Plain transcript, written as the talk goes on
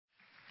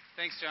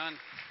Thanks, John.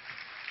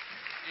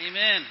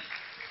 Amen.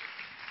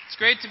 It's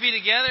great to be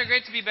together.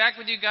 Great to be back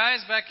with you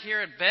guys back here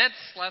at Betts.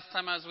 Last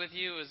time I was with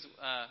you was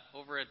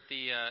over at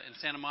the in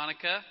Santa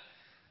Monica.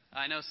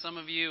 I know some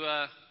of you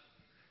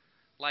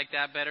like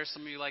that better.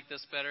 Some of you like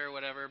this better, or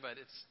whatever.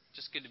 But it's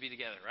just good to be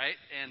together, right?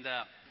 And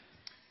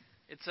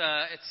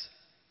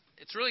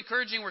it's really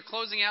encouraging. We're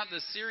closing out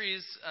this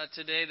series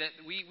today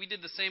that we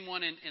did the same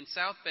one in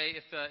South Bay.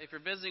 If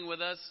you're visiting with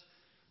us.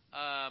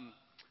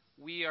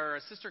 We are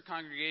a sister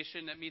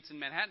congregation that meets in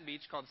Manhattan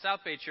Beach called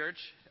South Bay Church.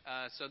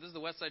 So this is the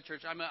Westside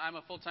Church. I'm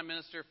a full-time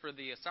minister for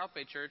the South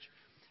Bay Church,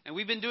 and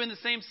we've been doing the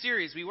same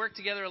series. We work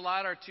together a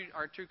lot. Our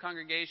two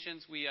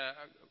congregations.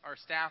 Our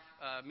staff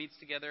meets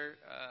together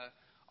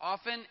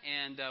often,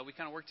 and we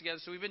kind of work together.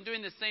 So we've been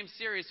doing the same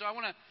series. So I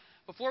want to,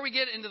 before we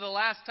get into the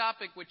last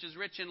topic, which is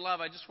rich in love,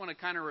 I just want to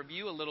kind of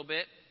review a little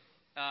bit.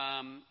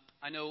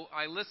 I know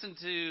I listened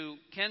to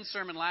Ken's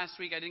sermon last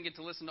week. I didn't get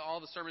to listen to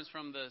all the sermons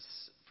from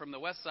the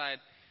West Side.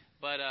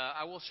 But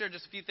I will share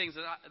just a few things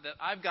that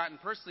I've gotten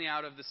personally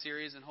out of the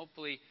series, and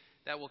hopefully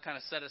that will kind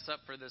of set us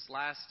up for this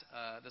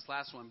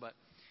last one. But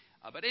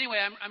anyway,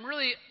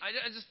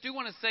 I just do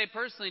want to say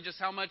personally just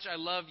how much I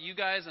love you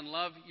guys and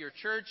love your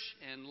church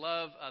and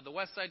love the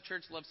Westside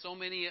Church. Love so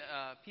many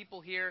people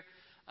here.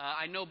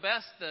 I know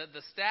best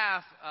the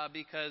staff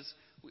because,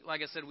 like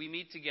I said, we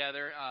meet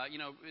together.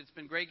 It's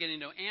been great getting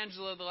to know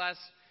Angela the last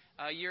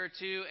year or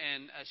two,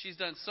 and she's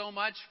done so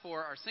much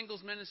for our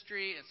singles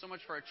ministry and so much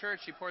for our church.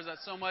 She pours out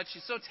so much.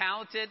 She's so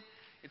talented.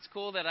 It's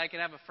cool that I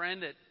can have a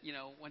friend that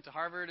went to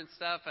Harvard and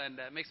stuff, and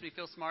makes me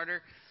feel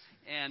smarter.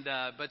 And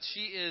but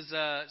she's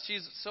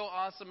so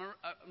awesome.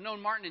 I've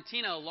known Martin and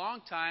Tina a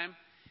long time,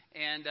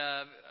 and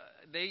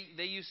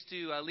they used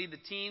to lead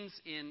the teens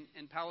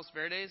in Palos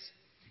Verdes.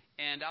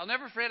 And I'll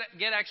never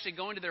forget actually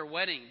going to their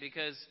wedding,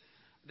 because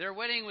their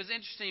wedding was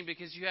interesting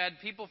because you had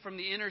people from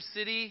the inner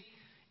city,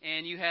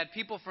 and you had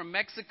people from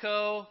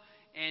Mexico,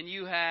 and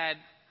you had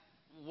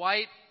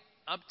white,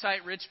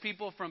 uptight, rich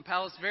people from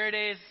Palos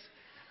Verdes.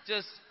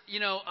 Just,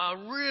 a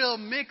real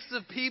mix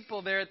of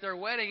people there at their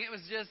wedding.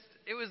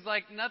 It was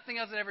like nothing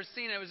else I'd ever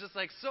seen. It was just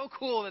like so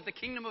cool that the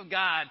kingdom of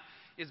God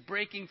is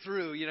breaking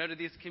through, to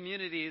these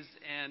communities.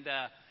 And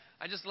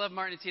I just love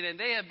Martin and Tina. And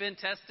they have been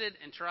tested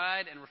and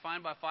tried and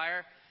refined by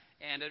fire.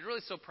 And I'm really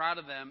so proud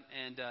of them.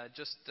 And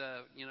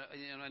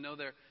I know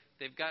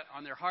they've got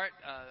on their heart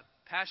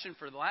passion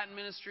for the Latin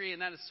ministry,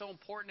 and that is so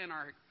important in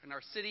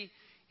our city,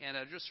 and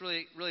I just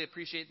really, really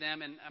appreciate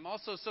them. And I'm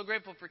also so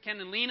grateful for Ken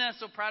and Lena,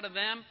 so proud of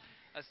them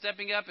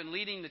stepping up and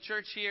leading the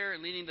church here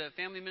and leading the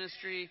family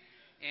ministry.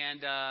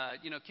 And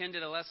Ken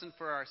did a lesson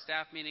for our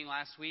staff meeting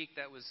last week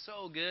that was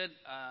so good,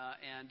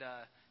 and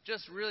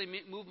just really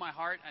moved my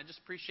heart. I just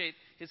appreciate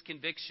his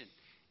conviction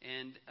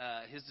and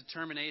his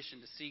determination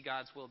to see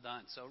God's will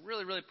done. So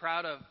really, really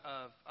proud of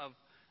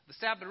the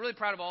staff, but really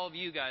proud of all of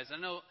you guys. I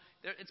know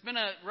it's been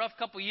a rough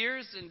couple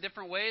years in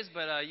different ways,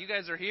 but you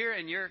guys are here,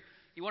 and you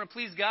want to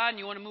please God, and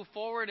you want to move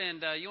forward,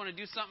 and you want to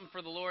do something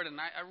for the Lord. And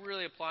I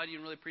really applaud you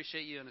and really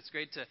appreciate you, and it's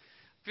great to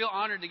feel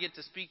honored to get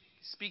to speak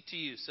to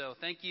you. So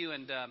thank you,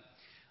 and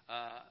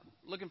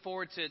looking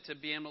forward to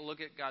being able to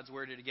look at God's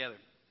Word together.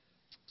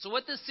 So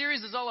what this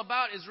series is all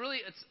about is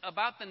it's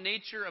about the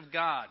nature of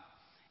God.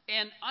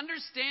 And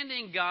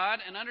understanding God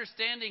and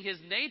understanding His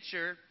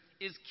nature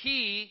is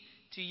key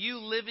to you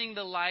living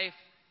the life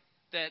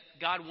that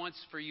God wants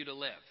for you to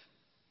live.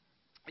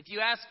 If you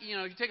ask, if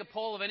you take a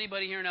poll of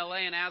anybody here in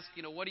LA and ask,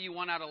 what do you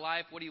want out of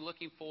life? What are you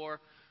looking for?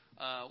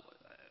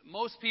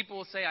 Most people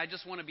will say, I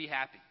just want to be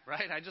happy,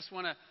 right? I just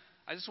want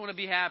to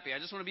be happy. I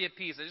just want to be at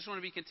peace. I just want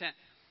to be content.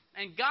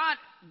 And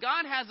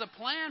God has a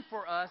plan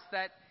for us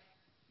that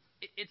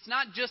it's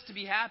not just to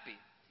be happy.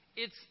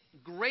 It's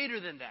greater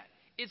than that.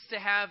 It's to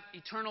have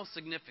eternal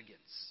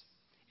significance.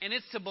 And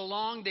it's to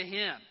belong to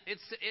Him.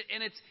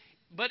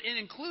 But it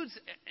includes,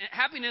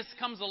 happiness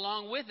comes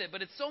along with it,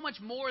 but it's so much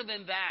more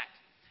than that.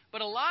 But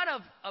a lot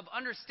of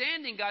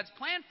understanding God's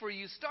plan for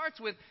you starts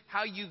with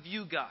how you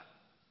view God.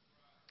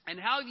 And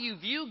how you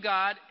view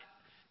God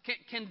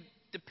can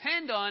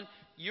depend on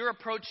your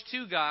approach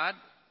to God.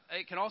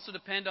 It can also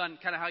depend on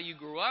kind of how you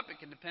grew up. It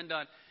can depend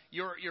on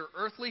your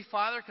earthly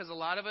father, because a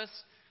lot of us,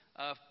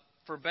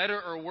 for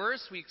better or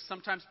worse, we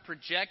sometimes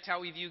project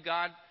how we view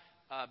God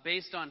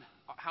based on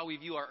how we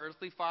view our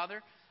earthly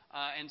father.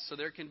 And so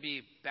there can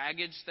be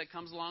baggage that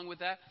comes along with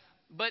that.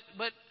 But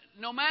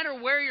no matter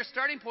where your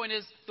starting point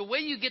is, the way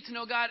you get to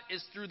know God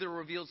is through the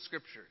revealed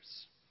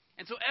Scriptures.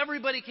 And so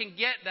everybody can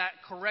get that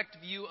correct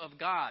view of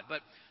God. But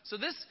so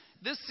this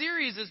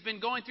series has been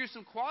going through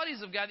some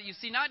qualities of God that you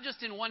see not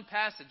just in one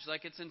passage,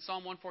 like it's in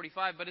Psalm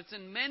 145, but it's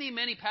in many,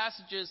 many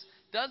passages.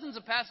 Dozens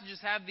of passages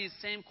have these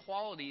same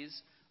qualities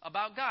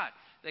about God.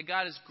 That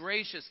God is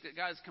gracious, that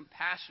God is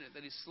compassionate,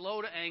 that He's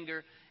slow to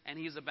anger, and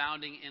He's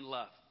abounding in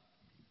love.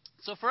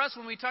 So for us,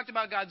 when we talked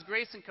about God's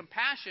grace and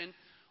compassion,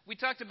 we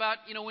talked about,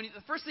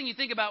 the first thing you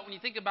think about when you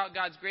think about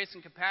God's grace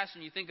and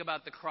compassion, you think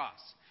about the cross.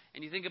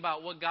 And you think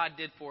about what God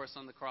did for us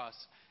on the cross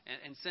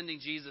and sending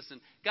Jesus.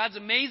 And God's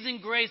amazing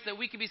grace that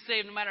we can be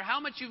saved no matter how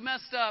much you've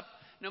messed up,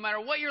 no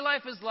matter what your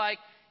life is like.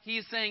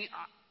 he's saying,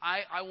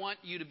 I want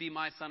you to be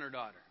my son or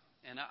daughter.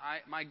 And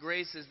my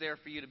grace is there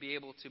for you to be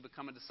able to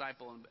become a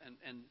disciple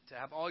and to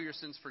have all your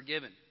sins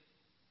forgiven.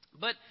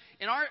 But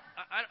in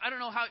I don't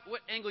know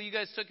what angle you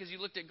guys took as you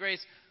looked at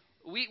grace.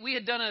 We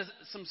had done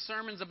some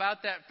sermons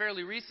about that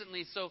fairly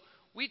recently. So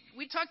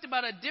we talked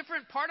about a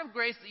different part of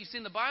grace that you see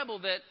in the Bible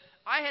that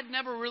I had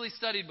never really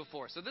studied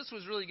before. So this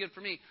was really good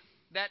for me.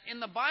 That in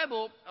the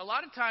Bible, a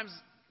lot of times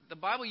the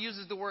Bible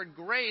uses the word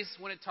grace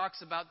when it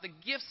talks about the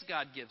gifts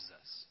God gives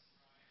us.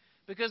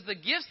 Because the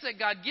gifts that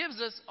God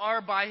gives us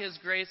are by His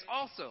grace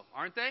also,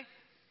 aren't they?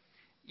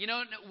 You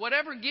know,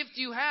 whatever gift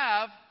you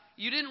have,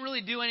 you didn't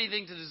really do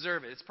anything to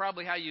deserve it. It's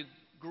probably how you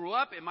grew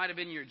up. It might have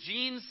been your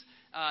genes.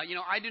 I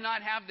do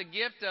not have the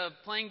gift of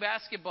playing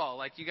basketball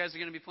like you guys are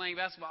going to be playing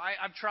basketball.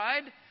 I've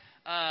tried.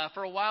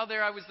 For a while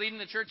there, I was leading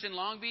the church in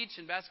Long Beach,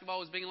 and basketball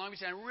was big in Long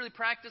Beach. And I really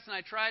practiced, and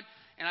I tried.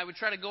 And I would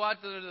try to go out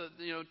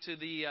to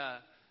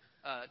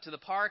the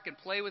park and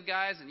play with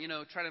guys and,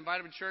 try to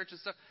invite them to church and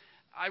stuff.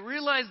 I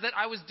realized that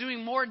I was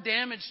doing more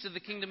damage to the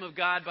kingdom of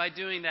God by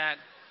doing that.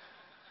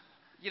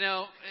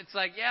 It's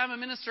like, yeah, I'm a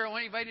minister. I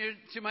want to invite you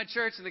to my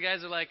church. And the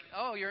guys are like,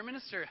 oh, you're a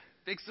minister.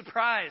 Big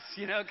surprise,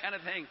 kind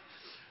of thing.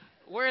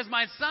 Whereas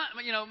my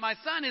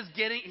son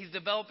he's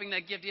developing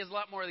that gift. He has a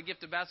lot more of the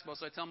gift of basketball.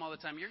 So I tell him all the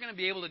time, you're going to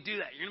be able to do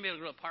that. You're going to be able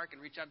to go to the park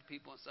and reach out to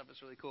people and stuff.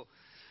 It's really cool.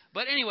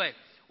 But anyway,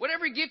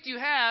 whatever gift you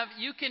have,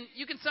 you can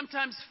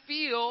sometimes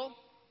feel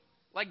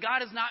like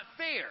God is not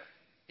fair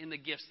in the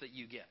gifts that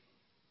you get.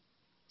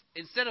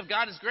 Instead of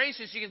God is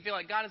gracious, you can feel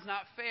like God is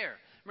not fair.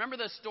 Remember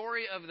the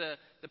story of the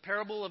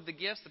parable of the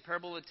gifts, the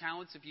parable of the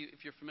talents,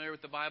 if you're familiar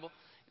with the Bible?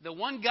 The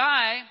one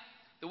guy,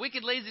 the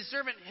wicked, lazy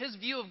servant, his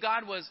view of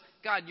God was,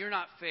 God, you're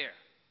not fair.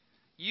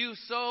 You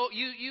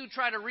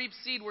try to reap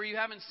seed where you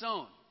haven't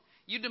sown.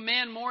 You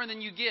demand more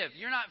than you give.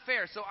 You're not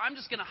fair. So I'm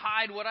just going to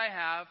hide what I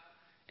have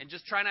and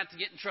just try not to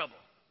get in trouble.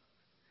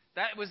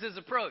 That was his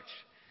approach.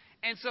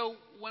 And so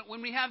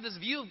when we have this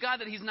view of God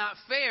that He's not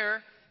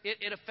fair,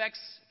 it affects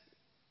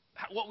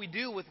what we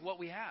do with what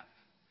we have.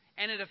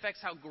 And it affects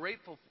how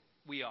grateful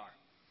we are.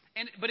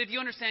 But if you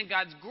understand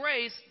God's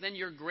grace, then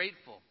you're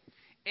grateful.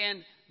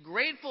 And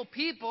grateful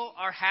people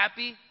are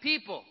happy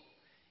people.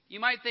 You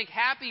might think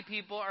happy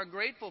people are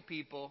grateful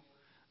people,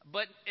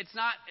 but it's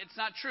not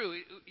true.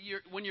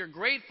 When you're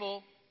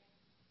grateful,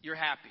 you're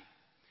happy.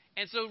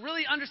 And so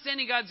really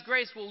understanding God's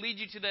grace will lead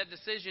you to that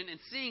decision, and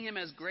seeing Him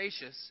as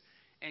gracious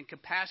and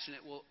compassionate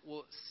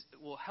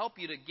will help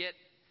you to get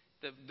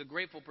the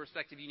grateful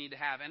perspective you need to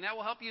have. And that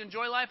will help you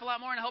enjoy life a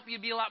lot more and help you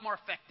be a lot more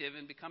effective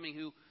in becoming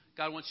who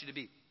God wants you to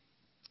be.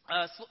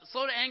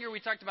 Slow to anger we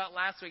talked about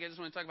last week. I just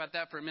want to talk about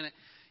that for a minute.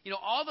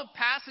 All the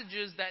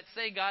passages that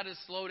say God is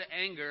slow to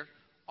anger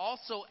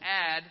also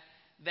add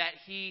that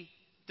He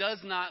does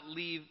not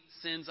leave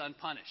sins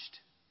unpunished.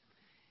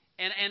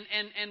 And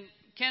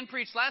Ken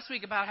preached last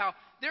week about how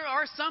there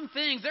are some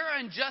things, there are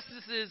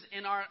injustices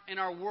in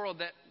our world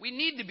that we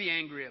need to be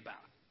angry about.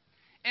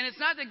 And it's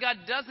not that God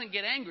doesn't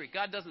get angry.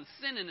 God doesn't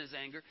sin in His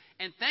anger.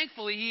 And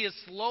thankfully, He is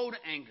slow to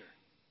anger.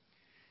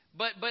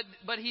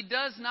 But He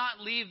does not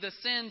leave the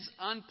sins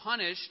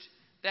unpunished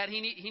that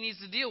He needs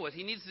to deal with.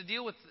 He needs to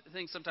deal with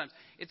things sometimes.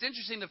 It's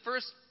interesting, the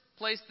first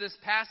place this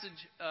passage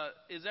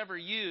is ever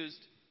used,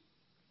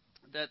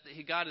 that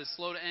God is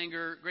slow to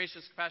anger,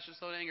 gracious, compassionate,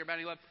 slow to anger,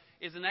 abounding in love,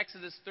 is in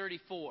Exodus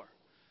 34,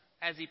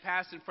 as He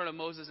passed in front of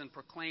Moses and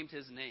proclaimed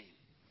His name.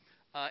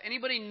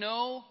 Anybody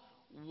know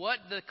what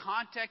the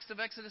context of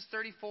Exodus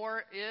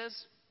 34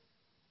 is?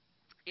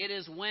 It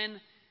is when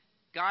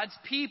God's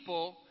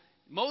people,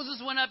 Moses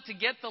went up to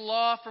get the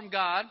law from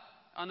God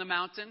on the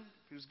mountain.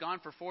 He was gone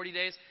for 40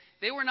 days.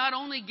 They were not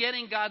only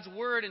getting God's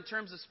word in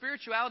terms of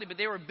spirituality, but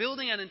they were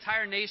building an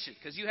entire nation.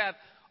 Because you have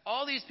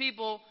all these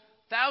people,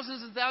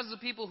 thousands and thousands of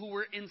people who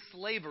were in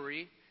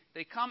slavery.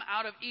 They come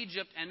out of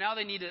Egypt, and now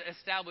they need to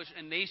establish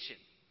a nation.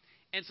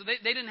 And so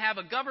they didn't have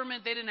a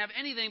government. They didn't have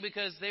anything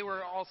because they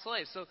were all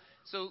slaves.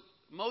 So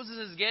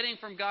Moses is getting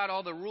from God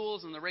all the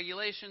rules and the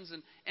regulations,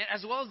 and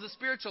as well as the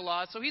spiritual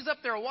laws. So he's up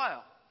there a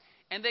while.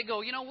 And they go,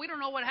 we don't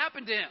know what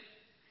happened to him.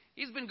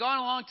 He's been gone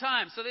a long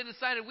time. So they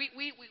decided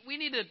we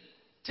need to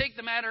take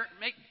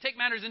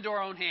matters into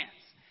our own hands.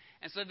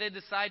 And so they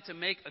decide to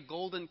make a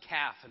golden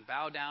calf and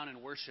bow down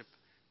and worship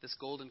this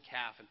golden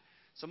calf. And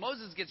so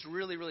Moses gets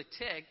really, really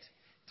ticked,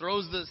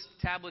 throws the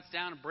tablets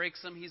down and breaks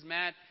them. He's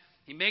mad.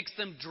 He makes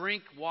them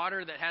drink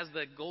water that has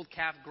the gold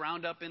calf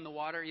ground up in the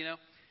water,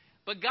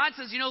 But God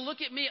says,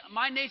 look at me,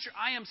 my nature,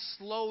 I am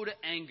slow to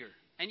anger.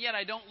 And yet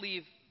I don't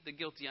leave the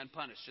guilty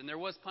unpunished. And there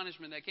was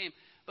punishment that came.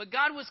 But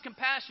God was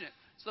compassionate.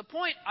 So the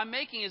point I'm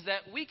making is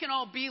that we can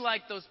all be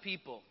like those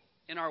people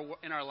in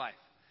our life.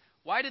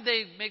 Why did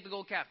they make the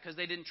gold calf? Because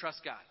they didn't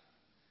trust God.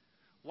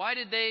 Why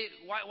did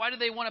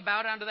they want to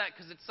bow down to that?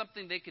 Because it's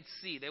something they could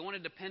see. They want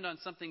to depend on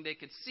something they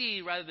could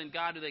see rather than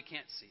God who they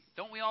can't see.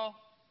 Don't we all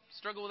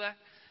struggle with that?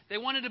 They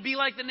wanted to be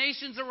like the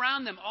nations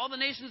around them. All the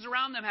nations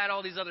around them had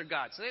all these other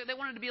gods. So they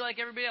wanted to be like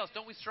everybody else.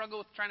 Don't we struggle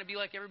with trying to be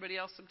like everybody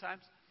else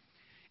sometimes?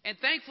 And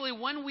thankfully,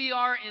 when we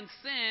are in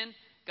sin,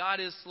 God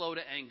is slow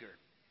to anger.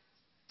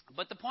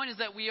 But the point is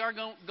that we are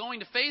going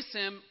to face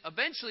him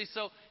eventually.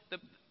 So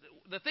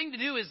the thing to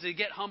do is to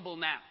get humble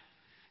now.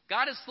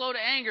 God is slow to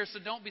anger, so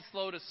don't be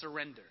slow to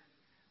surrender.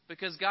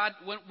 Because God,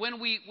 when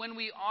we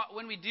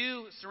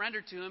do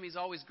surrender to him, he's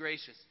always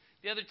gracious.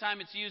 The other time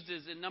it's used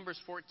is in Numbers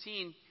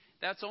 14.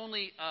 That's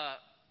only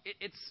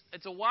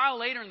it's a while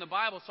later in the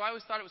Bible, so I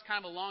always thought it was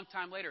kind of a long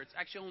time later. It's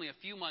actually only a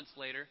few months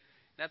later.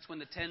 That's when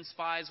the 10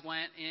 spies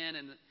went in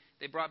and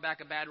they brought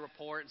back a bad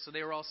report, and so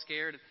they were all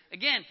scared.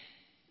 Again,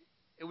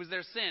 it was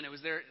their sin. It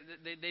was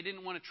they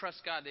didn't want to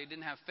trust God. They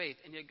didn't have faith,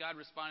 and yet God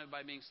responded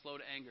by being slow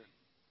to anger.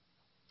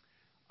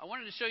 I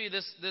wanted to show you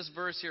this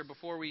verse here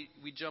before we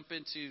jump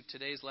into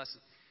today's lesson.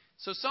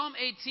 So Psalm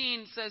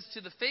 18 says,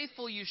 "To the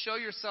faithful you show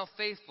yourself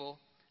faithful,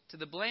 to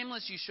the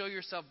blameless you show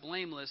yourself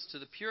blameless, to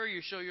the pure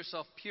you show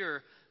yourself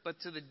pure, but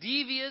to the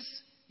devious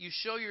you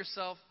show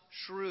yourself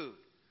shrewd."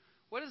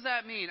 What does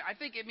that mean? I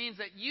think it means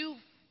that you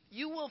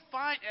will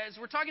find, as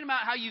we're talking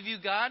about how you view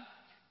God,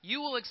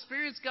 you will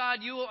experience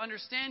God, you will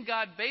understand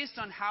God based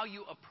on how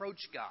you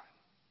approach God.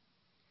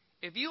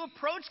 If you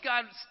approach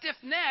God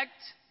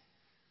stiff-necked,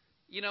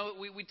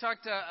 we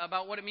talked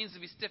about what it means to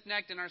be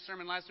stiff-necked in our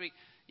sermon last week.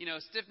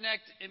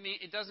 Stiff-necked,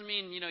 it doesn't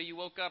mean, you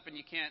woke up and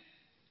you can't.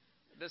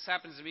 This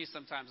happens to me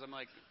sometimes. I'm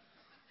like,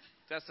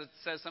 Tessa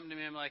says something to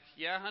me, I'm like,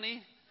 yeah,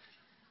 honey?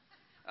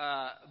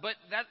 But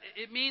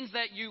it means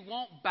that you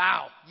won't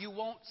bow. You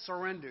won't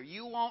surrender.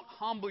 You won't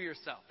humble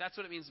yourself. That's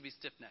what it means to be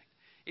stiff-necked.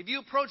 If you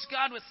approach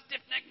God with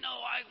stiff-necked, no,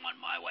 I want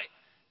my way,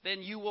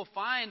 then you will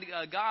find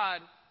a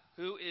God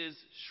who is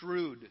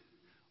shrewd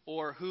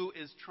or who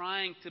is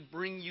trying to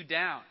bring you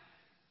down.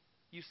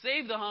 You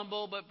save the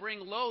humble, but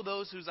bring low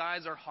those whose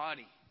eyes are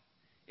haughty.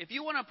 If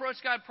you want to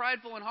approach God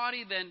prideful and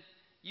haughty, then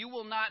you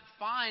will not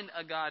find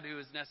a God who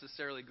is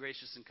necessarily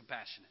gracious and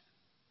compassionate.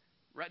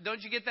 Right?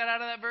 Don't you get that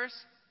out of that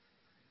verse?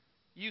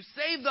 You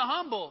save the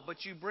humble,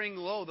 but you bring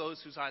low those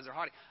whose eyes are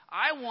haughty.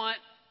 I want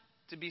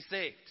to be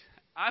saved.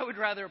 I would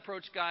rather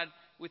approach God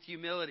with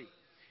humility.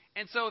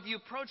 And so if you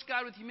approach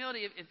God with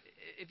humility,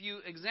 if you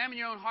examine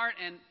your own heart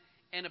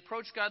and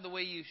approach God the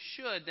way you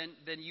should,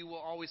 then you will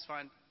always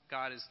find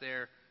God is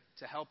there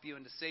to help you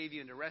and to save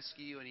you and to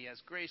rescue you, and he has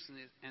grace and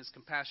his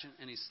compassion,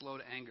 and he's slow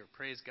to anger.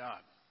 Praise God.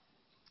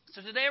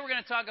 So today we're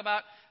going to talk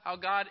about how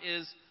God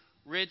is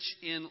rich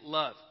in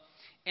love.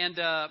 And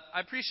I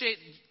appreciate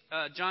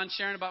John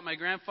sharing about my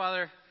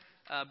grandfather,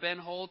 Ben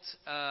Holt.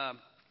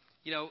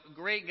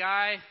 Great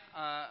guy.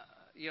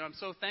 I'm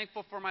so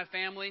thankful for my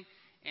family.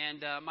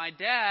 And my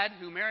dad,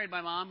 who married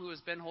my mom, who was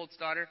Ben Holt's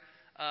daughter,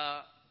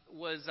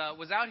 was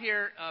out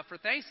here for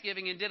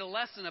Thanksgiving and did a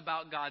lesson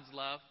about God's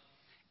love.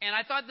 And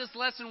I thought this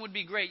lesson would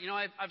be great.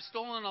 I've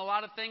stolen a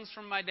lot of things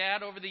from my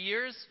dad over the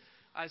years.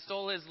 I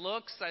stole his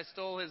looks. I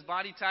stole his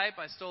body type.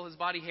 I stole his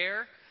body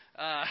hair.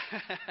 But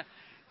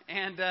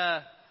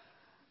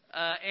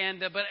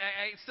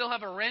I still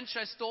have a wrench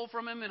I stole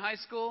from him in high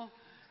school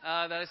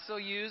that I still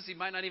use. He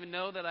might not even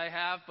know that I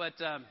have. But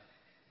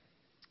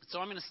so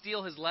I'm going to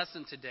steal his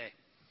lesson today.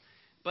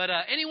 But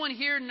anyone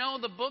here know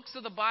the books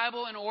of the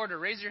Bible in order?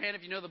 Raise your hand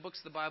if you know the books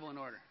of the Bible in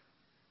order.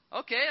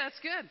 Okay, that's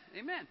good.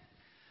 Amen.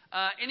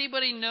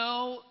 Anybody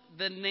know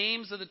the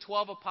names of the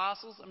 12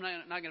 apostles? I'm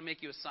not going to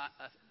make you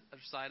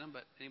recite them,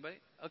 but anybody?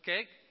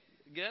 Okay,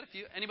 good.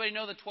 Anybody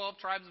know the 12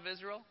 tribes of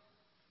Israel?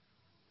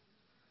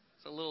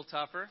 It's a little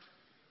tougher.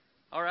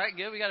 All right,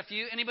 good. We got a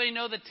few. Anybody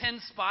know the 10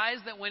 spies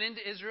that went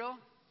into Israel?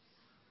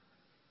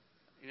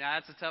 Yeah,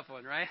 that's a tough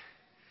one, right?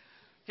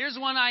 Here's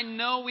one I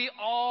know we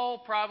all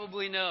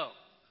probably know.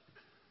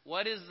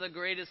 What is the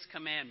greatest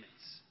commandments?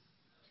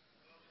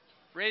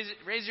 Raise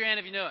your hand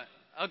if you know it.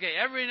 Okay,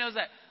 everybody knows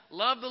that.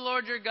 Love the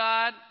Lord your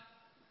God.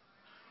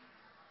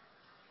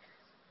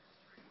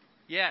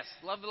 Yes,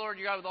 love the Lord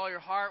your God with all your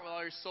heart, with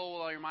all your soul,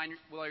 with all your mind,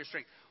 with all your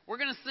strength. We're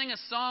going to sing a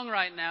song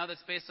right now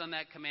that's based on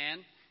that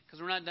command, because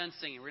we're not done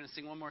singing. We're going to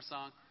sing one more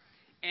song.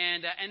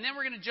 And then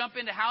we're going to jump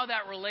into how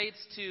that relates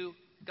to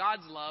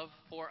God's love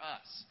for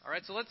us. All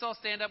right, so let's all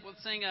stand up.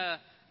 Let's sing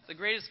the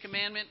greatest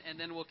commandment, and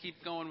then we'll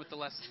keep going with the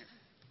lesson here.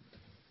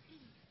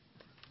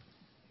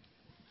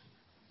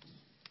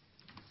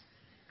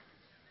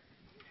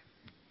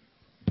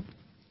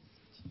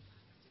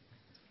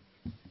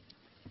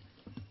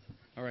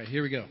 All right,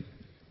 here we go.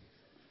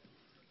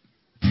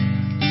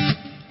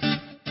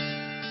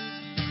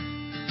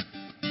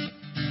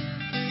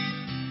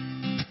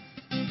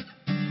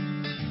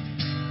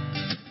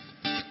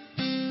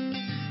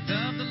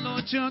 Love the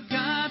Lord your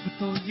God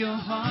with all your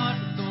heart,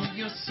 with all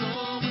your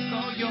soul, with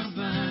all your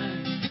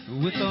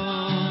mind, with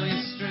all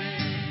your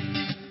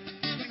strength.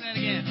 Sing that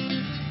again.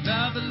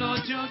 Love the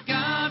Lord your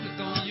God with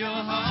all your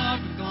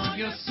heart, with all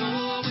your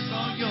soul, with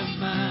all your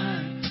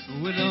mind,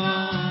 with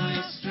all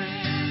your strength.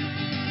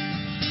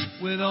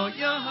 With all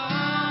your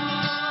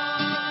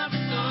heart,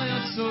 with all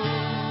your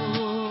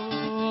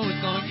soul,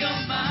 with all your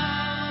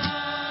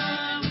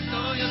mind, with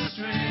all your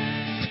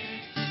strength.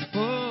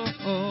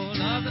 Oh,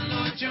 love the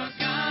Lord your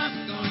God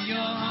with all your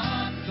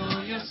heart, with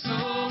all your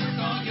soul, with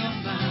all your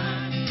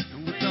mind,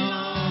 and with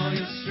all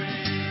your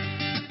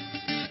strength.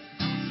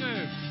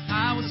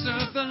 I will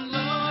serve the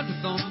Lord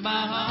with all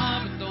my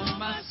heart, with all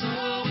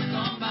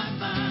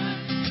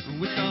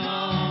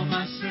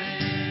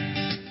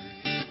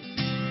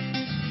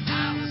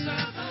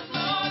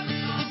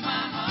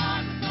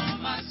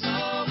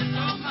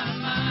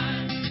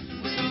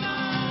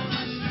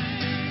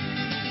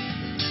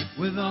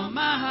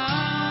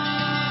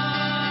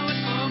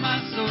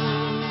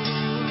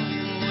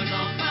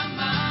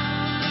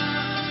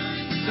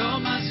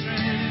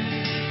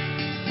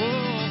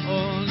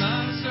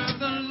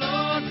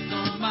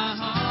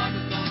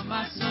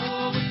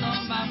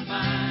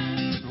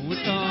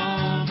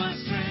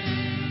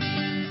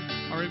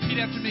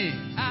after me.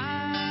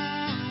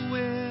 I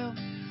will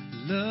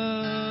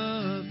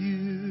love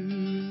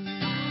you.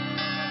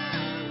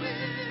 I will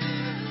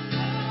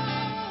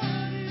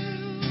love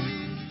you.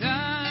 And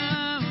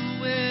I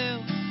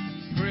will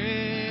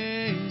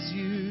praise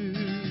you.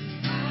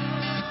 I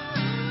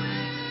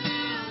will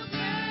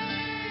praise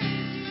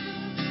you.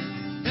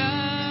 And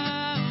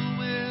I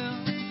will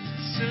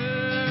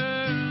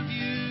serve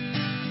you.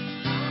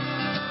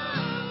 I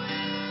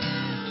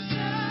will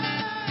serve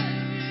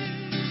you.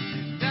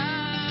 And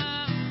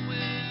I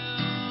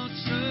will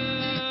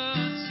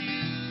trust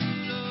you,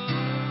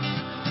 Lord.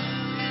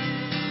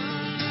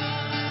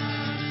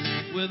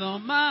 With all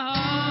my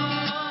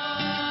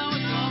heart,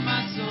 with all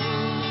my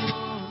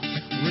soul,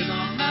 with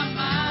all my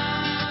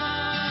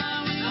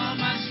mind, with all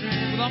my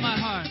strength, with all my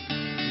heart,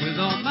 with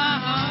all my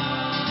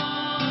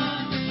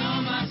heart, with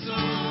all my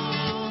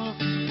soul,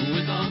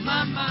 with all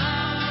my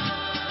mind,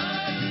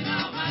 with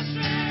all my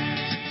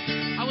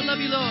strength. I will love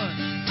you, Lord.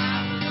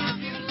 I will love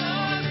you,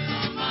 Lord, with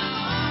all my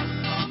heart,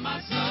 with all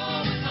my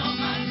soul, with all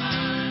my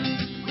mind,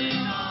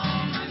 with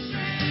all my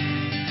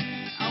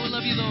strength. I will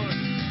love you, Lord.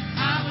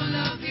 I will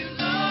love you,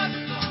 Lord,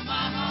 with all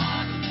my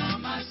heart, with all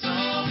my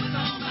soul, with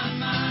all my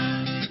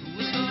mind,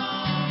 with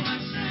all my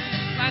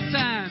strength. Last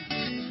time.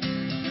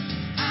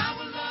 I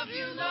will love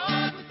you,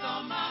 Lord, with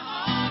all my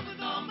heart,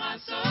 with all my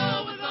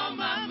soul, with all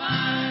my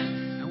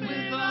mind, and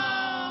with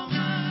all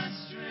my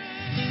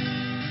strength.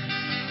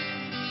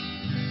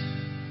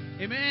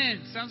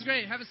 Amen. Sounds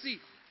great. Have a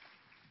seat.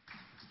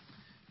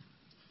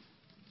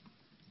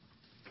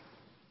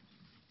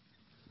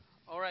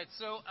 All right,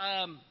 so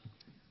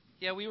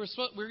yeah, we were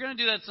going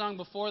to do that song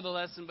before the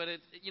lesson, but I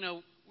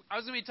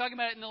was going to be talking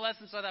about it in the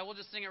lesson, so I thought we'll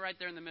just sing it right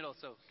there in the middle.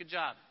 So good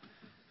job,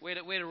 way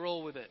to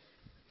roll with it.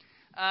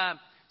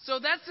 So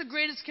that's the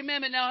greatest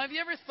commandment. Now, have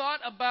you ever thought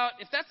about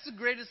if that's the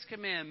greatest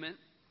commandment,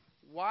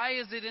 why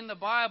is it in the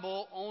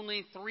Bible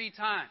only 3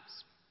 times?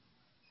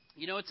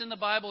 It's in the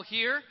Bible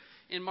here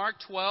in Mark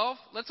 12.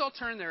 Let's all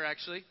turn there,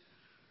 actually.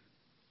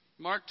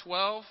 Mark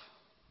 12.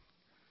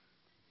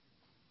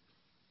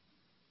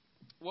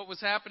 What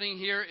was happening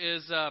here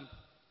is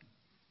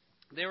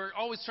they were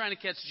always trying to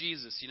catch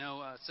Jesus,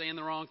 saying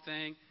the wrong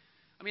thing.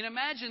 I mean,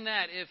 imagine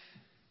that if,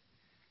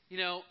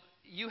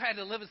 you had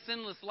to live a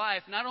sinless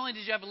life. Not only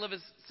did you have to live a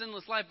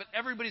sinless life, but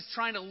everybody's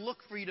trying to look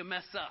for you to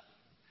mess up.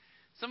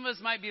 Some of us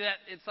might be that,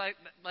 it's like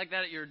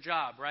that at your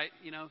job, right?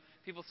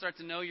 People start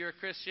to know you're a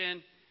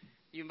Christian.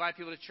 You invite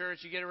people to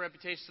church, you get a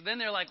reputation. So then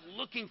they're like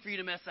looking for you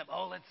to mess up.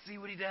 Oh, let's see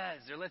what he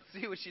does, or let's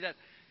see what she does.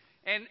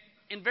 And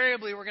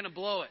invariably, we're going to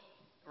blow it.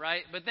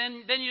 Right? But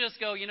then you just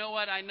go, you know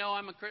what? I know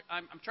I'm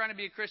trying to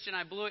be a Christian.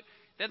 I blew it.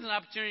 That's an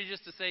opportunity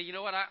just to say, you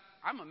know what?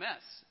 I'm a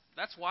mess.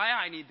 That's why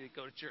I need to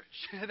go to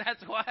church.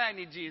 That's why I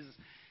need Jesus.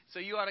 So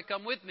you ought to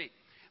come with me.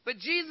 But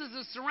Jesus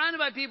is surrounded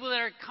by people that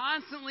are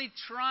constantly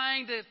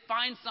trying to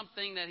find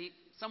something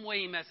some way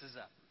he messes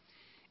up.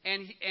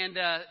 And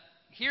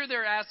here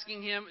they're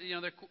asking him,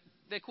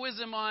 they quiz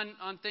him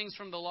on things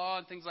from the law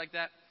and things like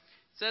that.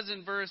 It says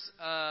in verse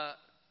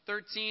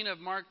 13 of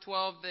Mark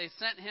 12, they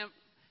sent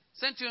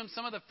to him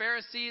some of the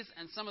Pharisees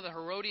and some of the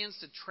Herodians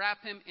to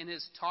trap him in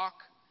his talk.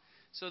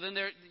 So then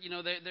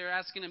they're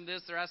asking him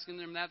this, they're asking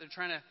him that, they're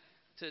trying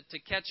to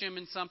catch him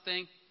in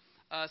something.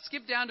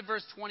 Skip down to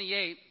verse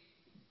 28.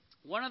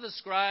 One of the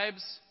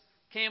scribes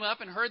came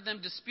up and heard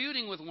them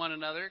disputing with one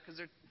another because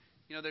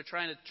they're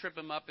trying to trip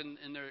him up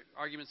in their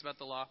arguments about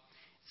the law.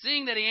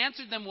 Seeing that he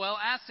answered them well,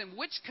 asked him,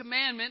 which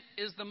commandment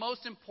is the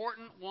most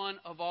important one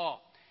of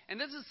all? And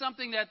this is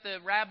something that the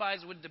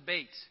rabbis would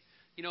debate.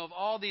 Of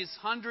all these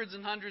hundreds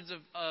and hundreds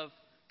of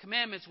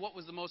commandments, what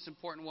was the most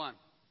important one?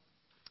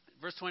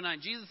 Verse 29,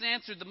 Jesus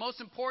answered, the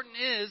most important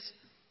is,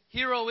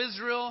 Hear, O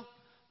Israel,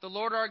 the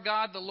Lord our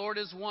God, the Lord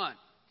is one.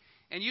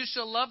 And you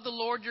shall love the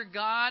Lord your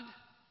God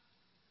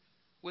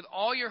with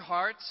all your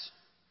heart,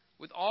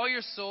 with all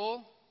your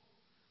soul,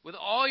 with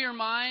all your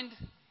mind,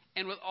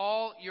 and with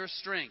all your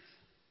strength.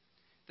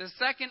 The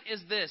second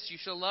is this, you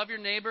shall love your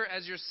neighbor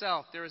as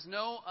yourself. There is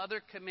no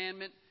other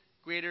commandment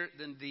greater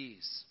than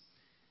these.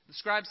 The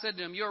scribe said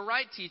to him, You are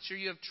right, teacher.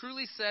 You have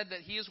truly said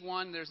that he is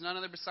one, there is none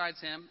other besides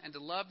him, and to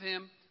love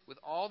him with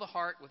all the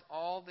heart, with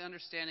all the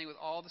understanding, with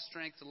all the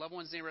strength, to love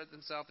one's neighbor as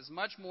himself, is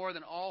much more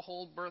than all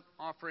whole burnt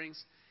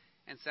offerings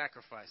and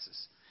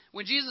sacrifices.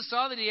 When Jesus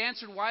saw that he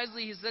answered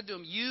wisely, he said to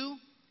him, You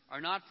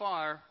are not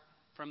far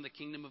from the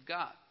kingdom of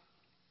God.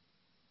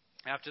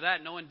 After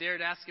that, no one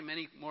dared ask him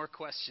any more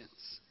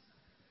questions.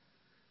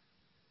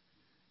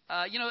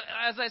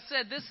 As I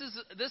said,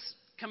 this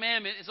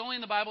commandment is only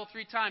in the Bible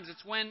 3 times.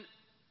 It's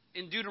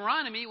in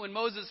Deuteronomy, when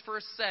Moses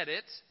first said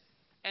it,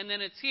 and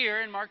then it's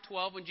here in Mark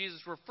 12 when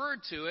Jesus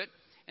referred to it,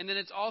 and then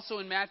it's also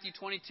in Matthew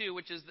 22,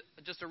 which is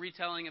just a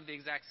retelling of the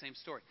exact same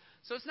story.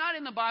 So it's not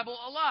in the Bible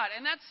a lot,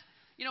 and that's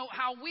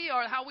how we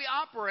are, how we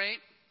operate,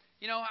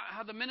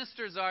 how the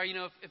ministers are.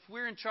 If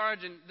we're in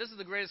charge and this is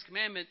the greatest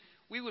commandment,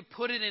 we would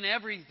put it in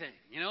everything,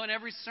 in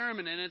every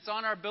sermon, and it's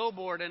on our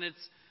billboard, and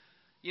it's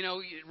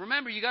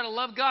remember, you got to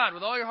love God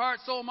with all your heart,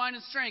 soul, mind,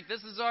 and strength.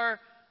 This is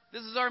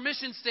our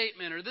mission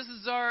statement, or this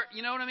is our,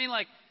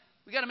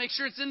 we got to make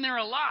sure it's in there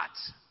a lot.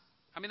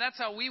 I mean, that's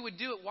how we would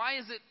do it. Why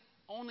is it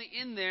only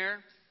in there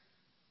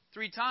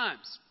 3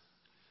 times?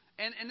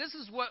 And this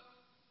is what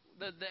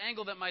the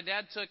angle that my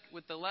dad took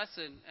with the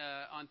lesson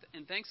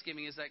in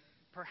Thanksgiving is that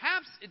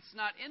perhaps it's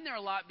not in there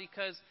a lot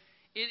because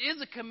it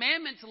is a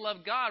commandment to love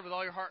God with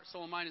all your heart,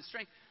 soul, mind, and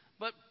strength.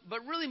 But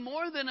really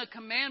more than a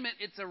commandment,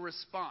 it's a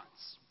response.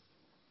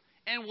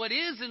 And what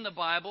is in the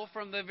Bible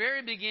from the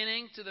very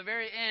beginning to the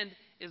very end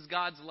is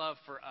God's love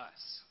for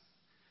us.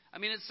 I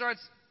mean, it starts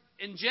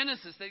in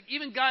Genesis that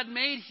even God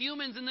made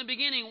humans in the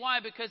beginning. Why?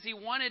 Because He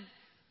wanted,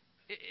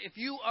 if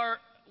you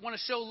want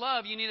to show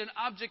love, you need an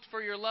object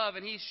for your love.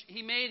 And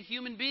He made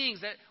human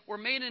beings that were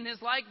made in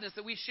His likeness,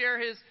 that we share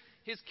His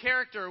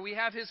character, we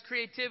have His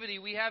creativity,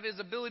 we have His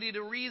ability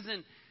to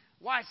reason.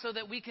 Why? So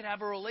that we could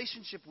have a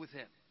relationship with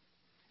Him.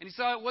 And He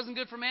saw it wasn't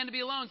good for man to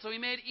be alone, so He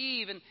made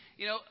Eve. And,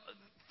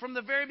 from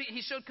the very beginning,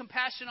 He showed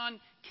compassion on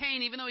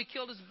Cain, even though he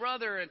killed his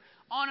brother. And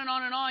on and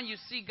on and on, you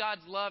see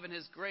God's love and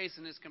His grace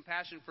and His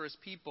compassion for His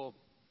people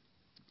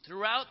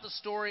throughout the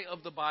story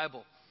of the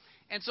Bible.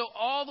 And so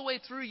all the way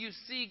through, you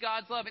see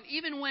God's love. And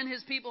even when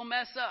His people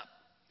mess up,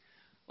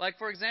 like,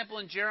 for example,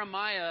 in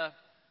Jeremiah,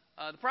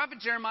 the prophet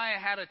Jeremiah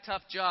had a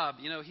tough job.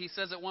 He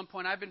says at one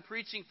point, I've been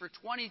preaching for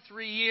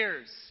 23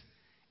 years,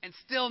 and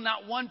still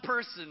not one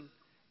person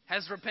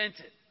has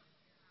repented.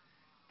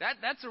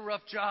 That's a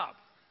rough job.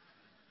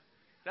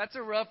 That's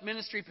a rough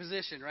ministry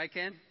position, right,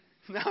 Ken?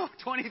 No,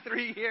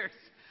 23 years,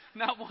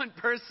 not one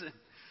person.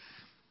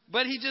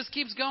 But he just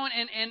keeps going,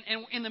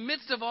 and in the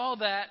midst of all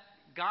that,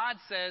 God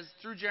says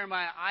through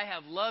Jeremiah, I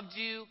have loved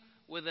you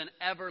with an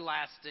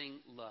everlasting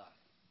love.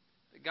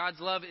 God's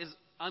love is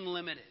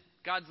unlimited.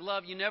 God's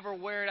love, you never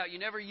wear it out. You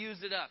never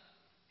use it up.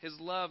 His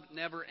love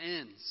never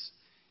ends,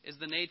 is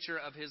the nature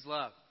of His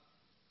love.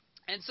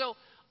 And so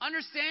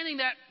understanding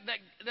that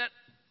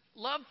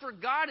love for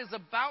God is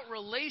about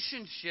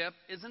relationship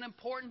is an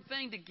important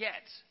thing to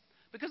get.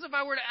 Because if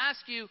I were to ask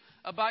you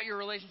about your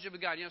relationship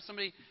with God,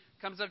 somebody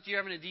comes up to you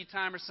having a D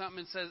time or something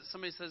and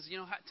somebody says,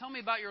 tell me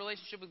about your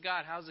relationship with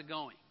God. How's it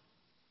going?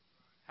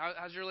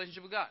 How's your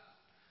relationship with God?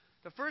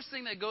 The first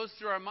thing that goes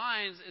through our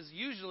minds is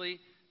usually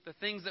the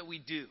things that we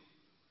do.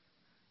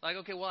 Like,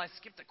 okay, well, I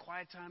skipped a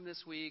quiet time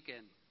this week,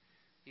 and,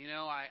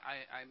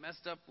 I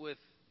messed up with,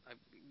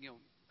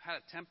 had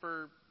a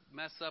temper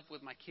mess up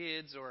with my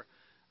kids, or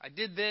I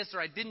did this, or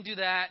I didn't do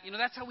that.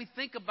 That's how we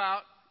think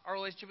about our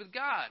relationship with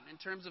God in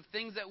terms of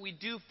things that we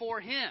do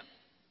for Him.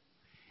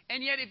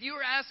 And yet, if you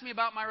were asking me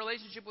about my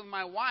relationship with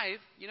my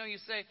wife, you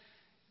say,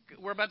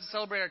 we're about to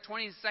celebrate our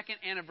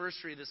 22nd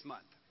anniversary this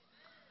month.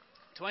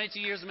 22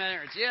 years of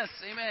marriage. Yes,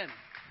 amen.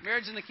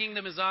 Marriage in the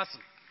kingdom is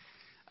awesome.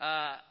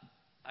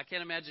 I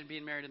can't imagine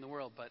being married in the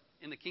world, but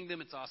in the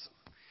kingdom, it's awesome.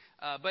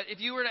 But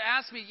if you were to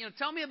ask me,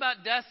 tell me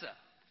about Dessa.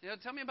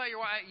 Tell me about your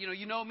wife.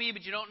 You know me,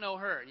 but you don't know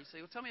her. And you say,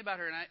 well, tell me about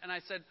her. And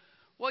I said,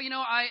 well,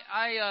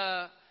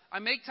 I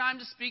make time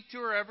to speak to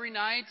her every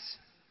night.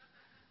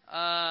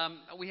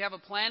 We have a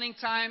planning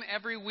time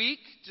every week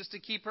just to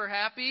keep her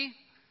happy.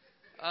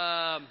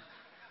 I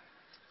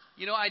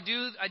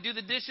do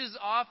the dishes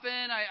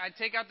often. I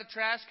take out the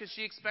trash because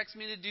she expects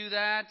me to do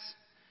that.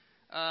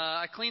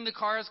 I clean the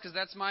cars because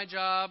that's my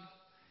job.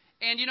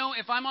 And,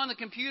 if I'm on the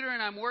computer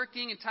and I'm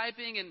working and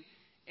typing and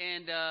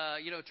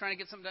trying to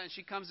get something done, and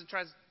she comes and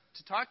tries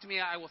to talk to me,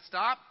 I will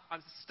stop.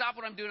 I'll stop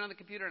what I'm doing on the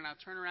computer, and I'll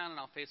turn around and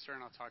I'll face her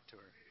and I'll talk to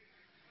her.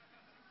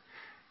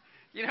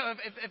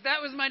 If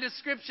that was my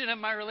description of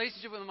my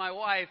relationship with my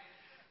wife,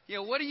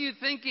 what are you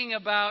thinking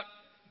about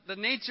the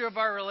nature of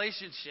our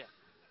relationship?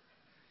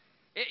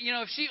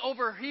 If she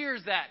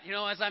overhears that,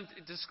 as I'm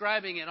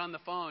describing it on the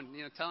phone,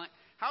 telling,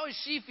 how is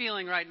she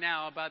feeling right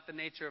now about the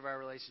nature of our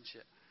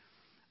relationship?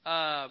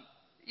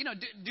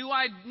 Do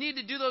I need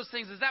to do those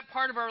things? Is that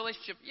part of our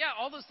relationship? Yeah,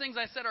 all those things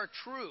I said are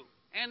true,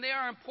 and they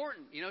are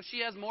important.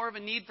 She has more of a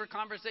need for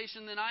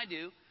conversation than I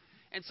do.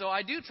 And so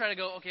I do try to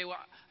go, okay, well,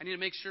 I need to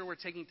make sure we're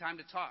taking time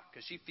to talk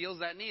because she feels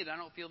that need. I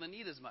don't feel the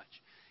need as much.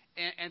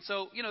 And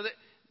so,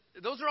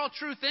 those are all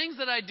true things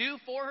that I do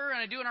for her and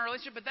I do in our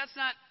relationship, but that's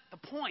not the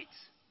point,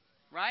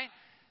 right?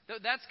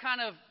 That's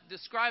kind of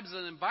describes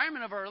an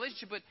environment of our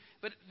relationship.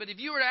 But if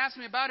you were to ask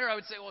me about her, I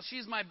would say, well,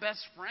 she's my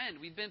best friend.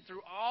 We've been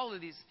through all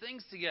of these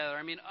things together.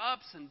 I mean,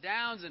 ups and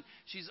downs, and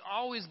she's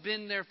always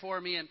been there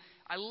for me. And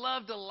I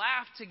love to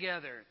laugh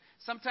together.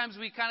 Sometimes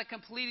we kind of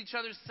complete each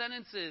other's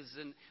sentences.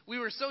 And we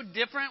were so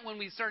different when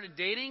we started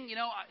dating.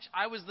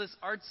 I was this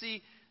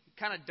artsy,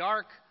 kind of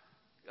dark,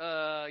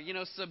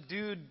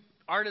 subdued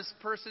artist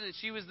person. And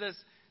she was this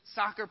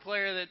soccer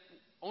player that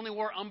only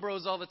wore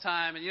Umbros all the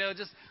time. And,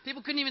 just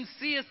people couldn't even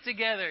see us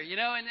together,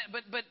 And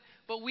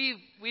but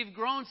we've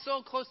grown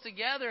so close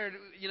together,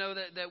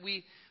 that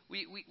we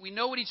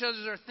know what each other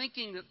are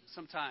thinking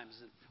sometimes.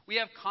 And we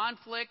have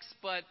conflicts,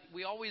 but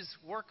we always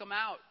work them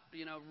out,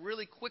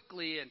 really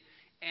quickly.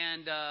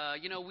 And I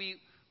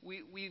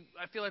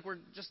feel like we're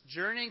just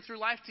journeying through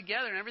life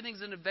together, and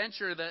everything's an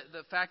adventure.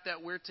 The fact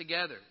that we're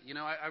together.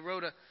 I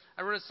wrote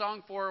a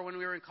song for her when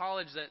we were in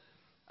college that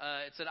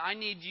it said, "I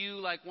need you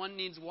like one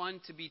needs one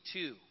to be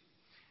two,"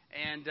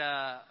 and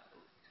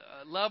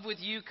love with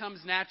you comes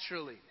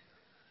naturally.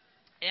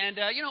 And,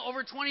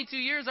 over 22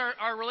 years,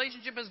 our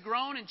relationship has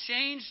grown and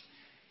changed,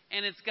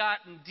 and it's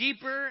gotten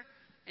deeper,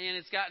 and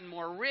it's gotten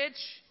more rich.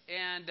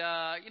 And,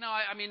 I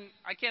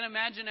can't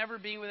imagine ever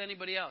being with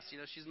anybody else.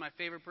 She's my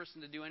favorite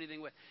person to do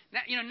anything with.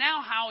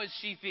 Now how is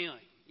she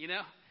feeling?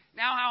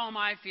 Now how am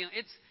I feeling?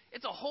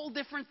 It's a whole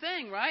different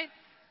thing, right?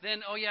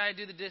 Then, I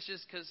do the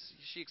dishes because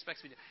she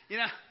expects me to.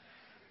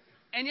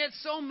 And yet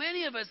so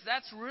many of us,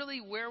 that's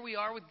really where we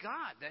are with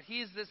God, that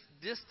He's this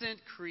distant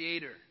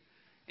creator.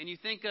 And you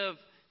think of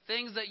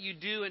things that you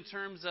do in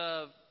terms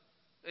of,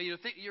 you're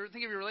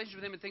thinking of your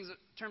relationship with Him in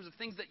terms of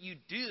things that you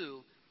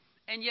do,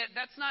 and yet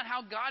that's not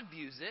how God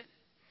views it,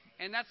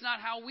 and that's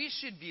not how we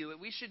should view it.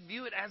 We should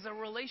view it as a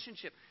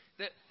relationship.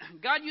 That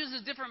God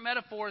uses different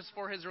metaphors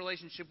for His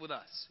relationship with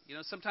us.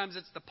 Sometimes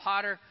it's the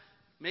potter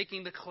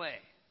making the clay,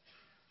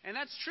 and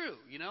that's true.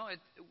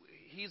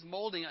 He's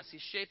molding us,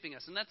 He's shaping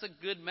us, and that's a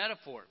good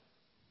metaphor.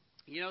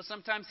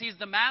 Sometimes He's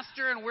the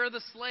master and we're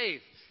the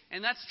slave,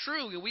 and that's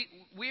true.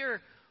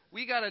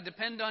 We got to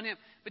depend on Him.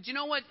 But you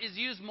know what is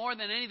used more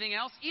than anything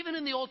else? Even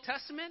in the Old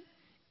Testament,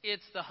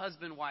 it's the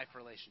husband-wife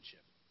relationship.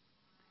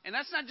 And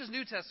that's not just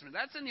New Testament.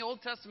 That's in the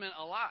Old Testament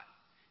a lot.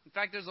 In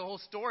fact, there's a whole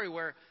story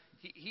where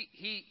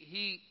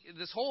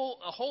a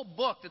whole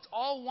book that's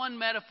all one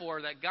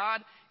metaphor, that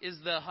God is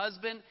the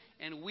husband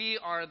and we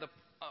are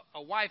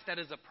a wife that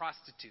is a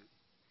prostitute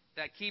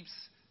that keeps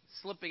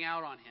slipping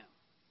out on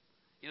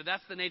Him.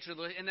 That's the nature of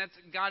the, and that's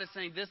God is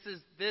saying, this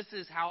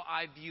is how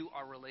I view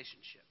our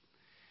relationship.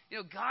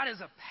 God is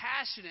a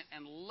passionate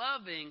and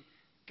loving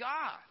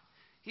God.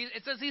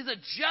 It says He's a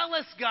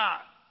jealous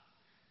God.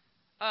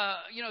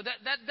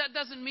 That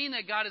doesn't mean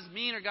that God is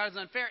mean or God is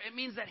unfair. It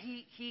means that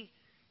He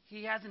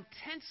has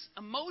intense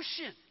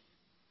emotion.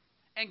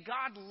 And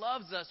God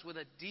loves us with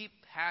a deep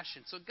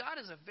passion. So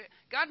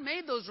God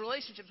made those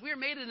relationships. We are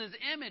made in His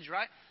image,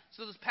 right?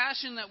 So this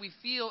passion that we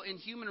feel in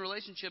human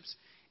relationships,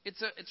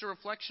 it's a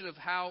reflection of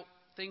how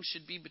things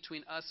should be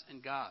between us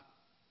and God.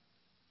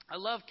 I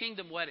love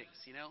kingdom weddings,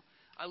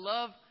 I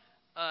love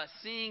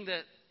seeing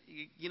the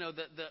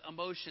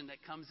emotion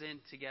that comes in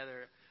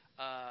together.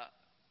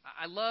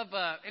 I love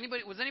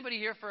was anybody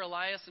here for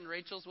Elias and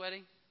Rachel's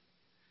wedding?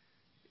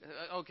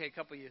 Okay, a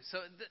couple of you. So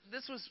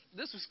this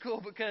was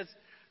cool because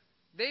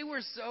they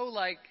were so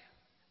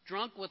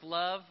drunk with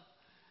love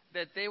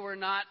that they were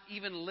not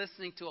even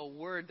listening to a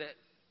word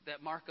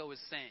that Marco was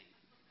saying.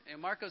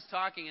 And Marco's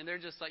talking, and they're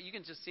just you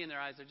can just see in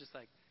their eyes, they're just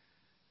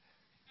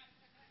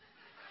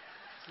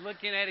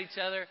looking at each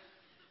other.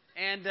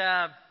 And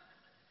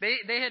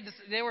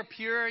they were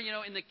pure,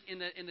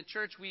 in the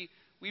church. We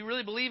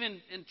really believe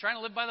in trying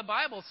to live by the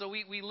Bible, so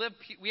we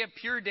have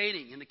pure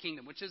dating in the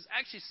kingdom, which is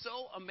actually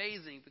so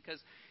amazing because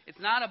it's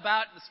not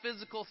about this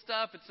physical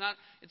stuff.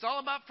 It's all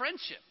about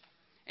friendship,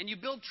 and you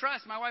build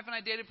trust. My wife and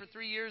I dated for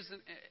 3 years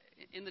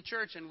in the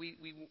church, and we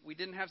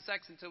didn't have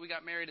sex until we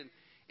got married, and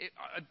it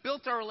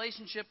built our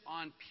relationship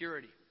on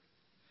purity.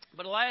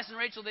 But Elias and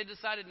Rachel, they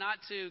decided not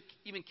to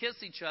even kiss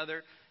each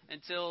other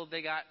until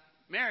they got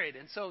married,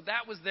 and so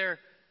that was their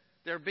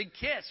big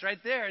kiss right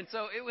there. And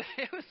so it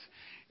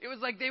was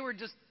like they were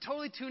just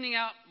totally tuning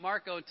out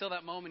Marco until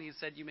that moment he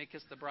said, "You may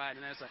kiss the bride,"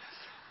 and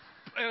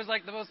it was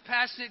like the most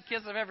passionate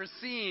kiss I've ever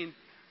seen.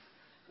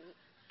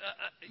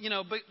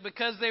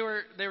 Because they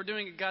were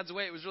doing it God's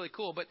way, it was really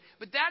cool. But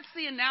that's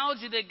the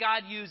analogy that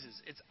God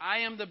uses. It's I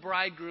am the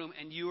bridegroom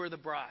and you are the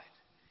bride.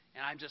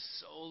 And I'm just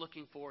so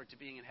looking forward to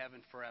being in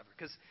heaven forever.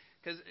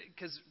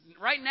 Because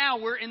right now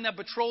we're in the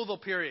betrothal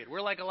period.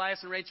 We're like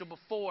Elias and Rachel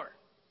before.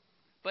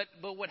 But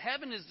what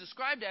heaven is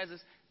described as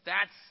is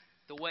that's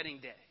the wedding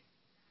day.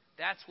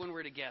 That's when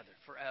we're together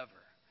forever.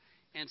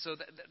 And so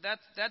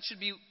that should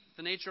be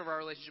the nature of our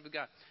relationship with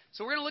God.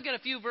 So we're going to look at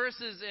a few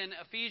verses in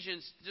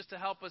Ephesians just to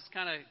help us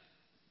kind of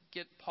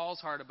get Paul's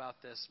heart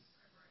about this.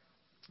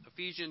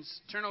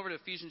 Turn over to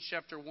Ephesians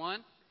chapter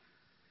 1.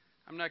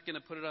 I'm not going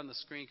to put it on the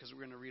screen because we're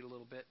going to read a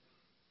little bit.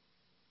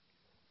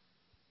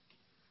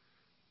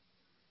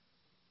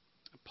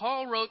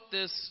 Paul wrote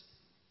this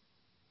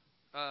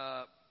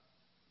about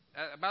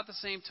the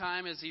same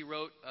time as he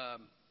wrote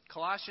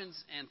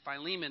Colossians and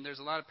Philemon. There's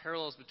a lot of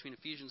parallels between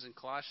Ephesians and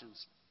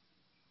Colossians.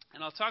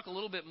 And I'll talk a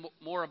little bit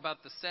more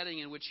about the setting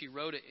in which he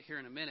wrote it here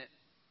in a minute.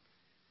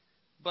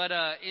 But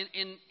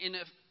in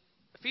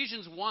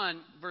Ephesians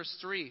 1, verse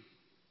 3, it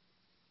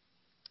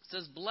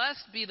says,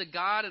 "Blessed be the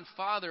God and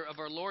Father of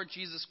our Lord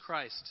Jesus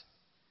Christ,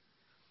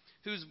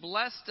 who's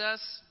blessed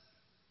us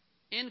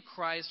in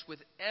Christ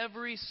with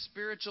every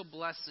spiritual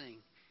blessing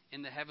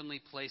in the heavenly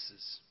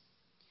places,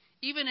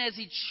 even as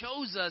He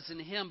chose us in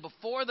Him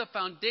before the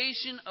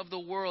foundation of the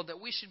world, that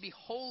we should be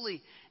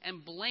holy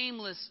and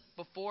blameless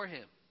before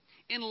Him.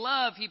 In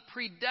love, He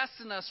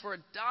predestined us for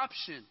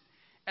adoption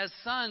as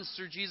sons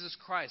through Jesus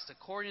Christ,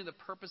 according to the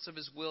purpose of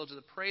His will, to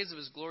the praise of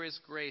His glorious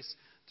grace,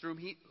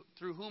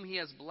 through whom He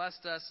has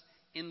blessed us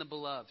in the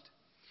Beloved.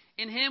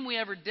 In Him we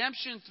have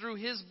redemption through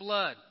His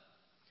blood,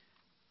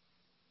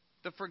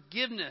 the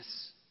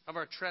forgiveness of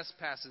our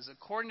trespasses,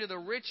 according to the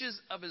riches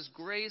of His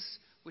grace,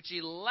 which He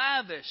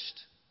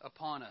lavished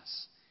upon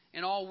us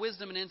in all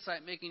wisdom and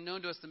insight, making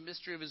known to us the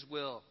mystery of his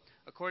will,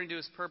 according to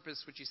his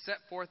purpose, which he set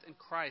forth in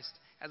Christ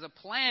as a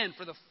plan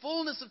for the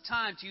fullness of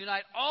time to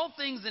unite all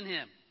things in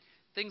him,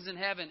 things in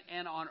heaven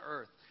and on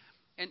earth.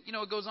 And,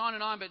 it goes on,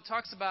 but it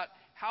talks about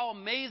how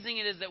amazing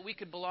it is that we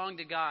could belong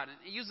to God. And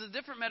it uses a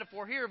different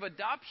metaphor here of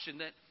adoption,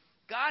 that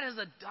God has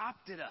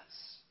adopted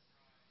us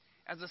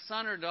as a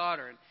son or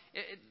daughter. And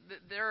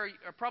there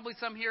are probably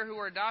some here who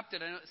are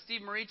adopted. I know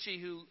Steve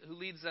Marici, who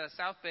leads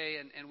South Bay,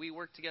 and we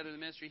work together in the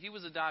ministry, he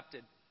was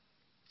adopted.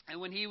 And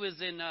when he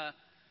was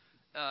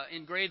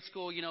in grade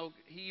school,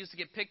 he used to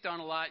get picked on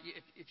a lot.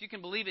 If you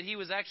can believe it, he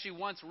was actually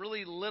once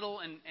really little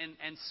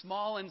and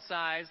small in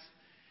size,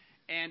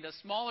 and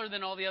smaller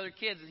than all the other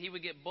kids, and he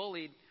would get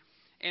bullied.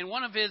 And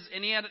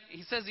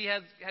he says he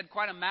had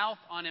quite a mouth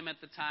on him at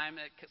the time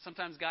that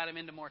sometimes got him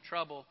into more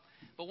trouble.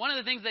 But one of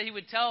the things that he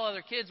would tell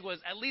other kids was,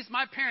 at least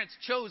my parents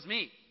chose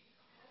me,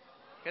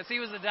 because he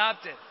was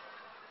adopted.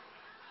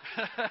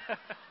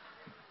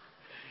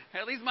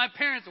 At least my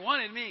parents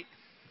wanted me.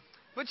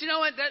 But you know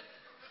what?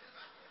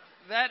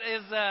 That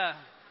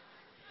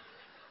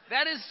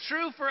is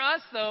true for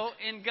us, though,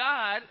 in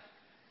God.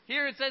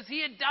 Here it says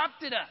he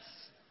adopted us.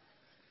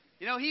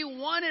 He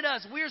wanted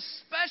us. We're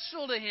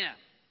special to him.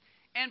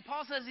 And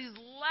Paul says he's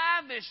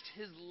lavished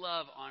his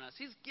love on us.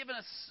 He's given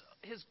us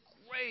his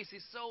grace.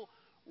 He's so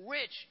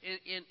rich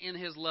in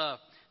his love.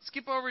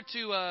 Skip over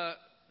to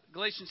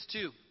Galatians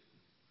 2,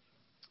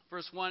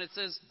 verse 1. It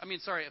says,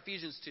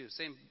 Ephesians 2,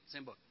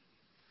 same book.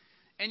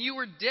 And you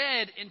were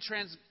dead in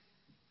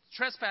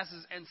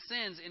trespasses and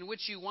sins in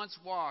which you once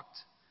walked,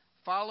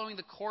 following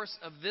the course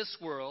of this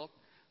world,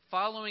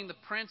 following the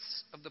prince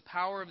of the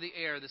power of the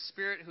air, the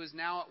spirit who is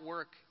now at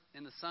work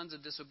in the sons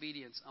of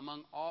disobedience,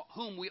 among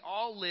whom we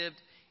all lived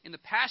in the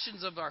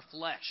passions of our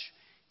flesh,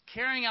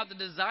 carrying out the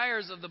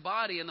desires of the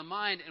body and the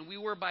mind, and we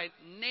were by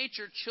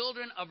nature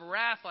children of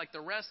wrath like the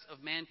rest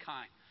of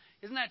mankind.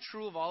 Isn't that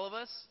true of all of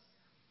us?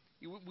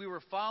 We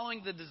were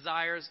following the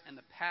desires and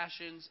the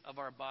passions of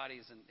our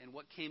bodies and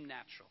what came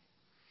natural.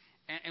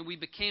 And we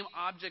became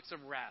objects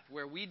of wrath,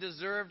 where we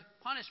deserved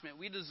punishment.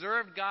 We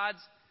deserved God's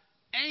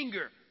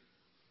anger.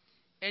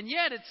 And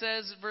yet it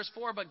says, verse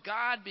 4, but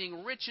God,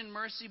 being rich in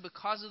mercy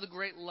because of the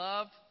great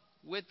love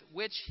with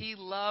which he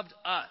loved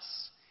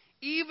us,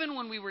 even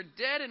when we were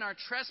dead in our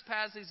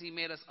trespasses, he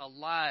made us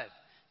alive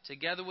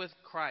together with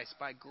Christ.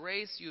 By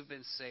grace you have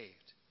been saved.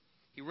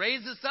 He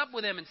raised us up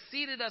with him and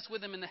seated us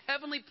with him in the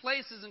heavenly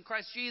places in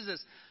Christ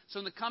Jesus, so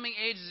in the coming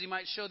ages he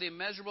might show the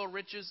immeasurable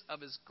riches of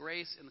his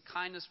grace and the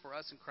kindness for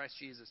us in Christ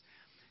Jesus.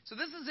 So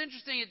this is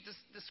interesting. It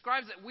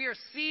describes that we are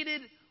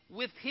seated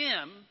with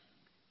him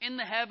in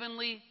the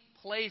heavenly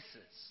places.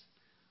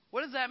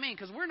 What does that mean?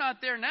 Because we're not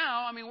there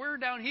now. We're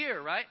down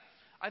here, right?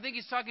 I think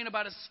he's talking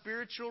about a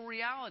spiritual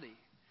reality.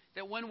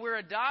 That when we're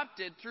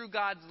adopted through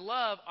God's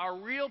love, our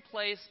real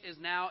place is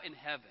now in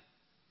heaven.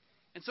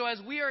 And so as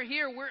we are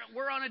here,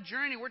 we're on a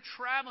journey. We're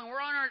traveling.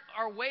 We're on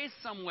our way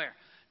somewhere.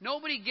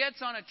 Nobody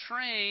gets on a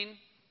train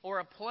or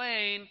a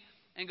plane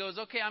and goes,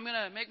 okay, I'm going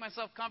to make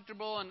myself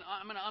comfortable and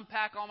I'm going to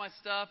unpack all my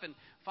stuff and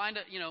find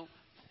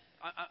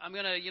I'm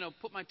going to,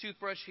 put my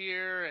toothbrush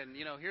here and,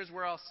 here's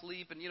where I'll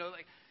sleep and, I'm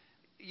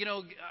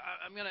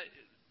going to,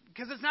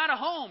 because it's not a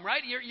home,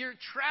 right? You're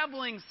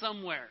traveling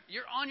somewhere.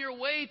 You're on your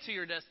way to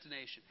your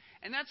destination.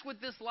 And that's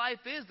what this life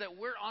is, that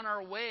we're on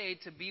our way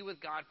to be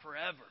with God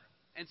forever.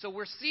 And so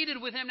we're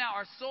seated with him now.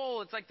 Our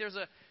soul, it's like there's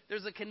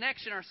a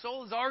connection. Our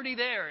soul is already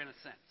there in a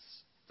sense.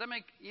 Does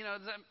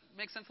that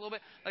make sense a little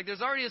bit? Like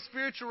there's already a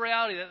spiritual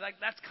reality.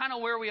 That's kind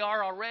of where we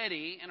are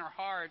already in our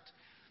heart.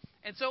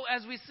 And so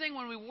as we sing,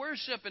 when we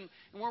worship and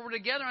when we're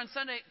together on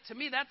Sunday, to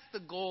me that's the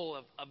goal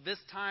of this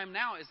time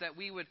now, is that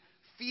we would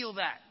feel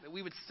that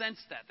we would sense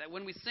that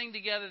when we sing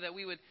together, that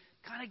we would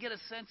kind of get a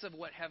sense of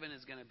what heaven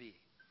is going to be.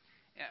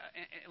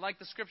 Like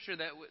the scripture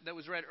that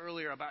was read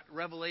earlier about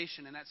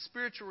Revelation and that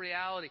spiritual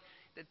reality,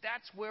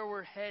 that's where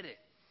we're headed.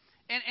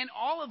 And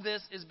all of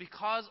this is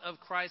because of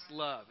Christ's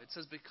love. It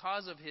says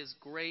because of his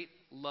great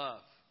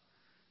love.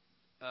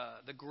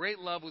 The great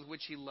love with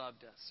which he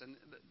loved us. And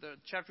the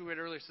chapter we read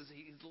earlier says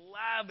he's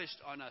lavished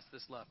on us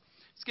this love.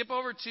 Skip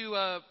over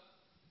to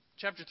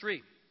chapter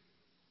 3.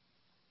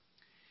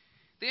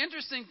 The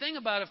interesting thing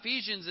about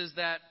Ephesians is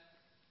that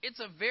it's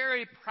a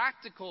very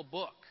practical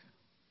book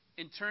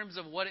in terms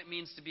of what it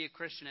means to be a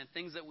Christian and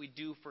things that we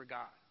do for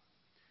God.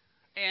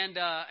 And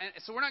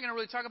so we're not going to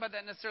really talk about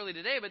that necessarily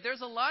today, but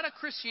there's a lot of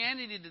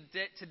Christianity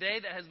today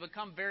that has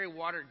become very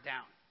watered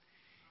down.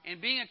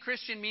 And being a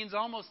Christian means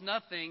almost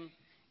nothing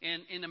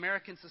in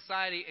American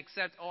society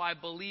except, I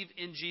believe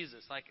in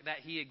Jesus, like that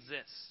he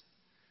exists.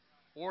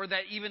 Or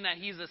that even that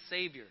he's a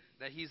savior,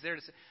 that he's there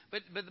to save.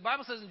 But the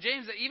Bible says in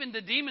James that even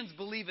the demons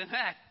believe in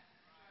that.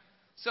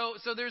 So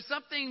there's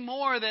something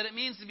more that it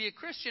means to be a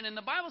Christian, and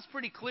the Bible's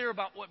pretty clear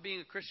about what being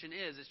a Christian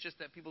is. It's just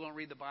that people don't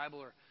read the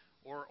Bible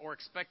or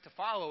expect to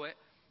follow it.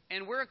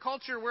 And we're a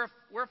culture,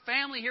 we're a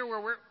family here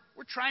where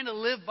we're trying to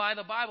live by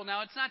the Bible.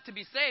 Now, it's not to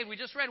be saved. We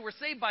just read we're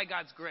saved by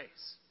God's grace.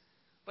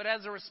 But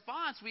as a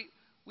response,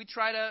 we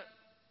try to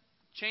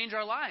change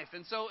our life.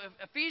 And so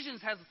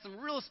Ephesians has some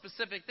real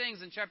specific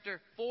things. In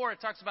chapter 4,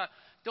 it talks about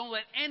don't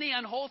let any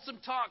unwholesome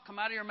talk come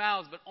out of your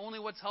mouths, but only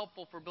what's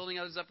helpful for building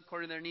others up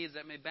according to their needs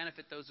that may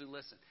benefit those who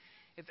listen.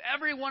 If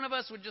every one of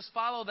us would just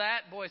follow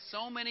that, boy,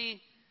 so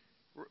many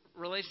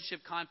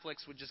relationship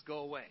conflicts would just go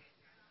away.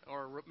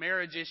 Or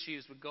marriage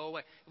issues would go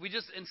away. If we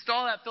just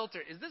install that filter,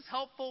 is this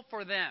helpful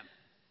for them?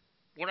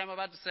 What I'm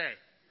about to say?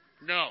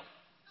 No.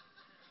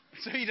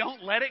 So you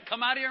don't let it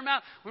come out of your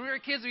mouth. When we were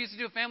kids, we used to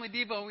do a family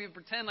devo, and we would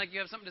pretend like you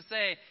have something to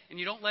say, and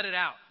you don't let it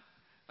out.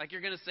 Like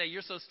you're going to say,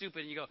 you're so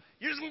stupid, and you go,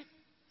 you're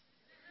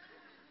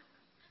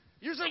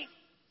so...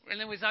 And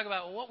then we talk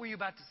about, well, what were you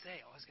about to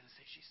say? Oh, I was going to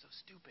say, she's so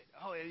stupid.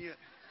 Oh,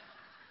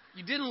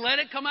 you didn't let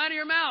it come out of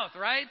your mouth,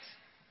 right?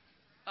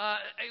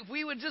 If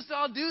we would just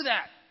all do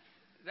that,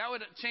 that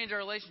would change our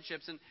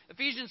relationships. And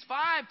Ephesians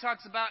 5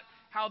 talks about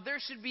how there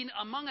should be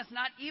among us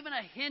not even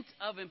a hint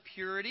of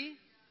impurity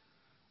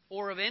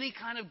or of any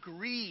kind of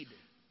greed.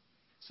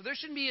 So there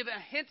shouldn't be a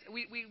hint.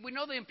 We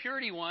know the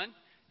impurity one.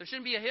 There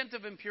shouldn't be a hint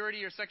of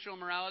impurity or sexual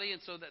immorality.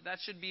 And so that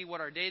should be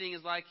what our dating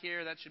is like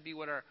here. That should be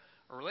what our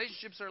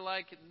relationships are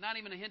like. Not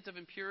even a hint of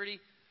impurity.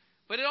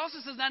 But it also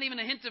says not even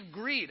a hint of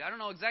greed. I don't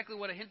know exactly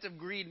what a hint of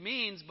greed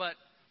means, but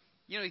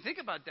you think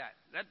about that.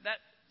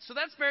 So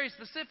that's very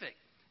specific.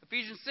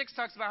 Ephesians 6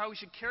 talks about how we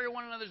should carry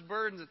one another's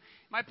burdens. And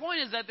my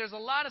point is that there's a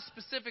lot of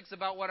specifics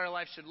about what our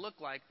life should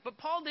look like. But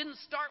Paul didn't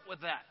start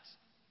with that.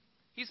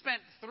 He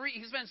spends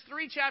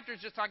 3 chapters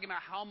just talking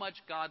about how much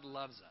God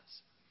loves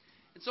us.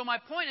 And so my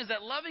point is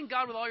that loving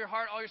God with all your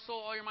heart, all your soul,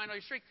 all your mind, all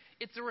your strength,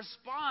 it's a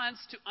response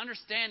to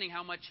understanding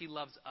how much He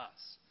loves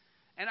us.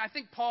 And I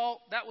think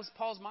that was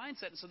Paul's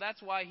mindset. And so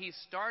that's why he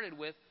started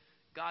with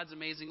God's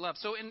amazing love.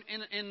 So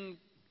in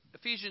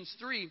Ephesians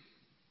 3, it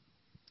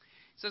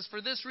says,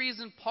 for this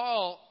reason,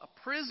 Paul, a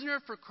prisoner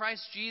for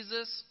Christ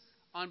Jesus,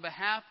 on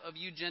behalf of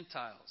you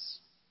Gentiles,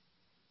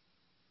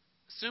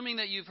 assuming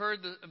that you've heard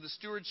of the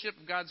stewardship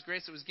of God's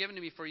grace that was given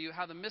to me for you,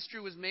 how the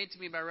mystery was made to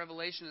me by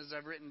revelation, as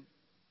I've written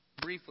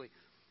briefly.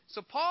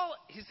 So Paul,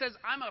 he says,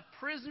 I'm a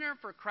prisoner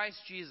for Christ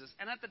Jesus.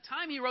 And at the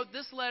time he wrote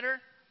this letter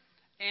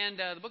and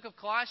the book of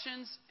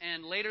Colossians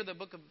and later the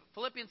book of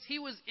Philippians, he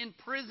was in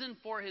prison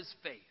for his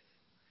faith.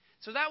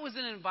 So that was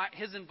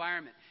his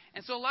environment.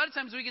 And so a lot of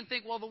times we can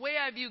think, well, the way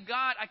I view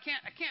God, I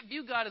can't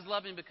view God as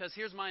loving because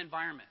here's my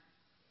environment.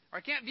 Or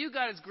I can't view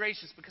God as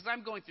gracious because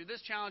I'm going through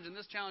this challenge and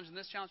this challenge and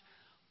this challenge.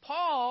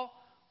 Paul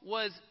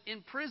was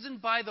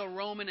imprisoned by the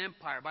Roman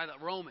Empire, by the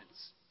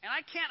Romans. And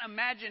I can't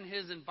imagine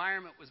his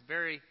environment was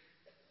very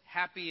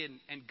happy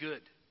and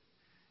good.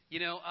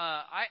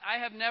 I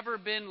have never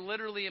been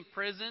literally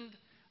imprisoned.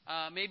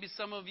 Maybe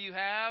some of you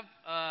have.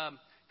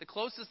 The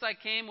closest I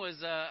came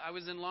was I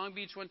was in Long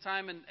Beach one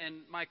time, and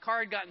my car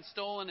had gotten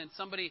stolen, and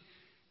somebody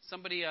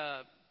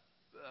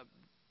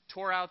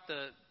tore out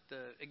the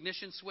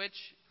ignition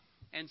switch.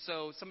 And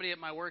so somebody at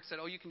my work said,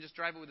 oh, you can just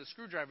drive it with a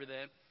screwdriver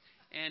then.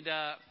 And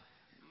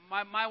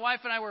my wife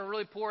and I were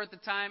really poor at the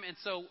time, and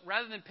so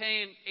rather than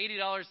paying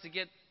 $80 to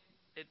get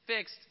it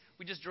fixed,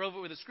 we just drove it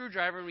with a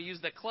screwdriver, and we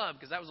used that club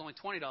because that was only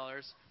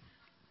 $20.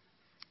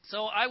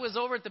 So I was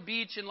over at the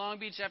beach in Long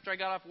Beach after I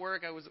got off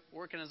work. I was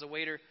working as a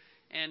waiter,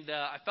 and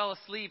I fell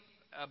asleep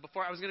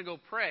before I was going to go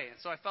pray. And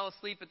so I fell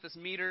asleep at this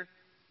meter,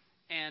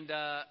 and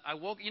I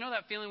woke. You know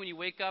that feeling when you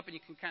wake up and you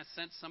can kind of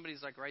sense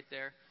somebody's like right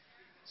there?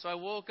 So I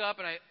woke up,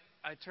 and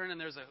I turned,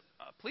 and there's a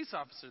police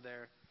officer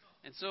there.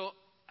 And so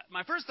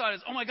my first thought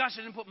is, oh my gosh,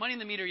 I didn't put money in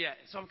the meter yet.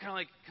 So I'm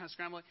kind of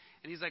scrambling.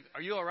 And he's like,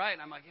 are you all right?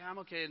 And I'm like, yeah, I'm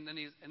okay. And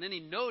then he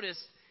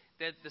noticed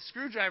that the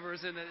screwdriver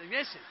was in the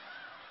ignition.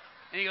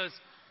 And he goes,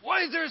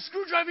 why is there a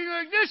screwdriver in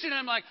your ignition? And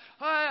I'm like,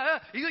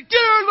 he's like, get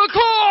out of the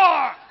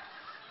car!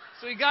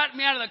 So he got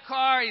me out of the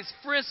car. He's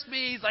frisked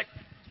me. He's like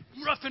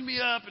roughing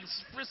me up and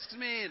frisks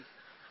me and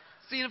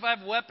seeing if I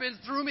have weapons.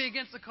 Threw me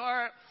against the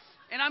car.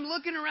 And I'm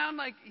looking around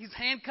like he's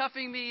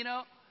handcuffing me,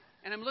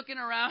 And I'm looking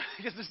around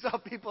because there's all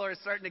people are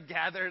starting to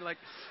gather.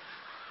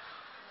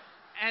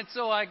 And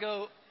so I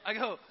go,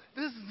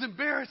 this is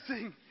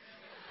embarrassing.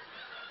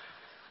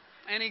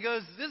 And he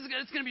goes,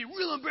 it's going to be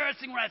real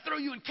embarrassing when I throw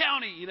you in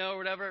county, or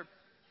whatever.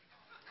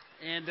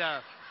 And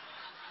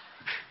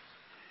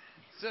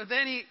so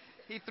then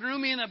he threw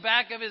me in the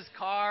back of his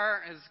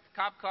car, his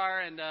cop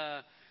car, and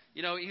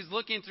he's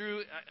looking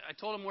through. I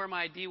told him where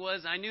my ID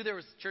was. I knew there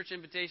was church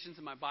invitations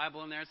and my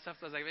Bible in there and stuff.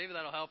 So I was like, maybe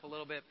that'll help a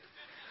little bit.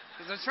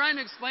 Because I was trying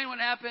to explain what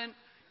happened,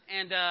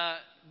 and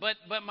but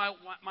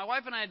my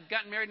wife and I had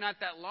gotten married not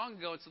that long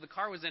ago, and so the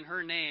car was in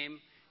her name,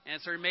 and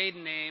it's her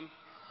maiden name.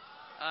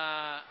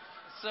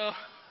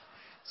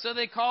 So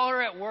they call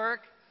her at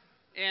work,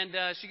 and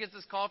she gets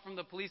this call from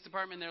the police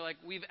department. And they're like,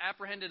 we've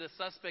apprehended a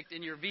suspect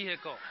in your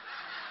vehicle.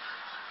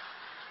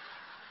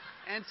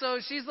 And so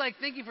she's like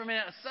thinking for a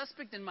minute, a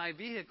suspect in my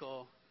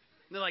vehicle?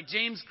 And they're like,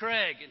 James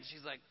Craig. And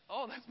she's like,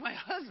 oh, that's my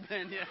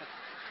husband. Yeah.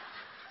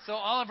 So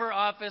all of her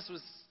office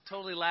was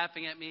totally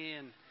laughing at me.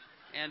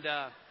 And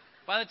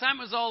by the time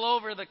it was all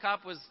over, the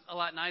cop was a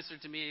lot nicer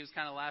to me. He was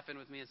kind of laughing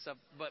with me and stuff.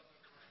 But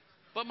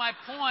my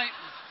point...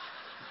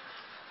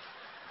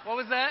 What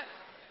was that?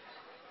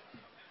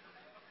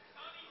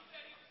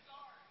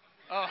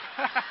 Oh.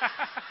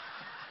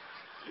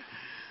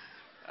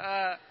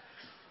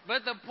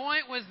 But the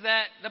point was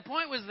that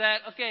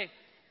okay,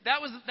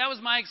 that was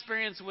my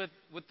experience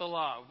with the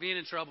law, being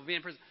in trouble, being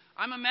in prison.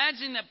 I'm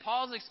imagining that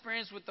Paul's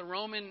experience with the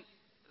Roman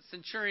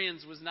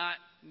centurions was not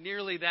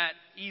nearly that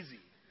easy.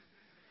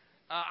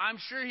 I'm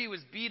sure he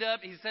was beat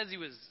up. He says he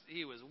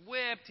was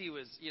whipped. He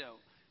was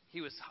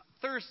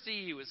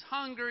thirsty. He was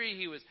hungry.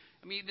 He was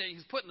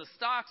put in the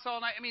stocks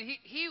all night. I mean,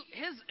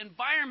 his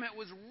environment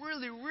was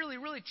really, really,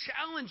 really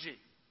challenging.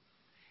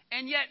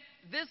 And yet,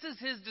 this is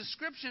his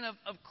description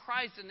of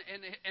Christ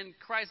and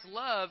Christ's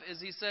love, as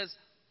he says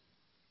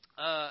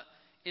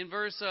in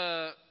verse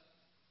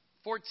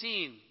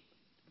 14,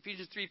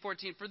 Ephesians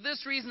 3:14. For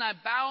this reason I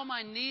bow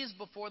my knees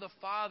before the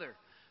Father,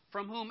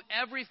 from whom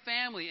every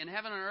family in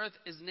heaven and earth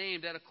is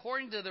named, that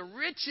according to the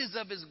riches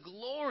of His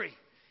glory,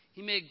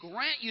 He may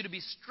grant you to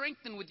be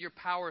strengthened with your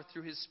power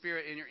through His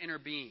Spirit in your inner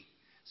being.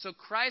 So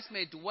Christ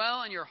may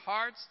dwell in your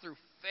hearts through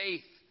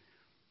faith,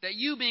 that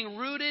you, being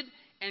rooted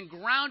and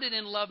grounded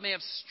in love, may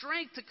have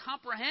strength to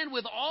comprehend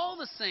with all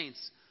the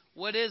saints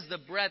what is the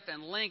breadth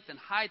and length and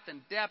height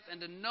and depth,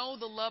 and to know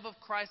the love of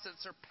Christ that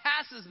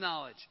surpasses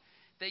knowledge,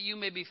 that you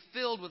may be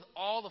filled with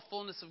all the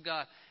fullness of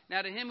God.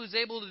 Now to Him who's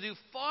able to do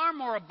far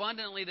more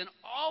abundantly than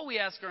all we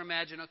ask or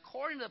imagine,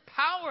 according to the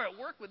power at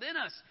work within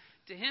us,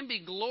 to Him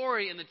be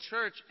glory in the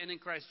church and in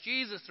Christ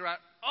Jesus throughout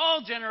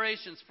all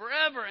generations,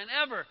 forever and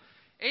ever.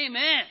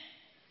 Amen.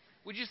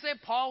 Would you say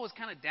Paul was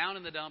kind of down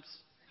in the dumps?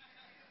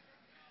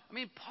 I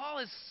mean, Paul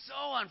is so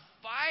on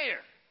fire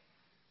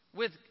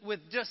with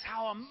just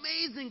how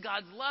amazing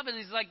God's love is.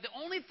 He's like, the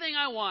only thing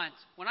I want,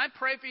 when I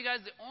pray for you guys,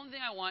 the only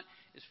thing I want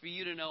is for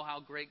you to know how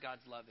great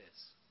God's love is.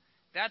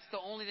 That's the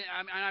only thing.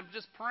 I'm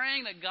just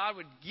praying that God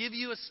would give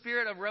you a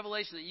spirit of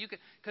revelation that you can,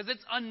 because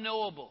it's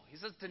unknowable. He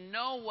says to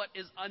know what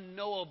is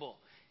unknowable.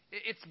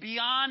 It's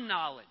beyond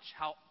knowledge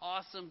how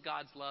awesome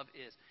God's love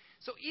is.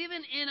 So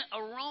even in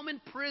a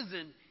Roman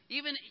prison,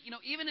 even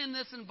in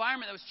this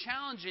environment that was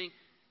challenging,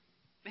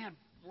 man,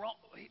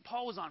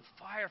 Paul was on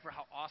fire for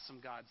how awesome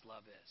God's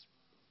love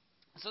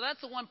is. So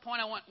that's the one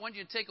point I want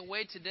you to take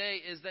away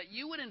today, is that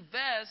you would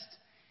invest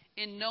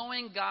in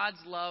knowing God's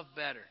love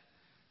better.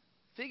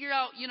 Figure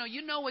out,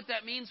 you know what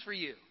that means for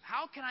you.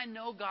 How can I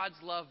know God's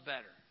love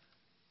better?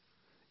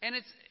 And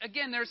it's,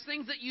 again, there's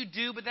things that you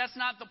do, but that's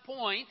not the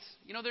point.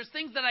 There's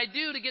things that I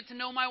do to get to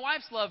know my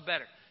wife's love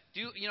better.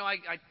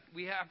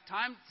 We have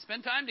time,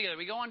 spend time together.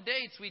 We go on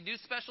dates. We do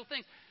special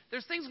things.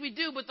 There's things we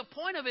do, but the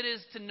point of it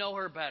is to know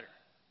her better.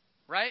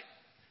 Right?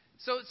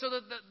 So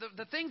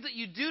the things that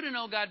you do to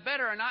know God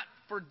better are not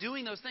for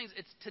doing those things.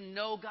 It's to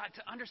know God,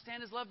 to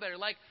understand His love better.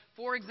 Like,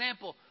 for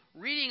example,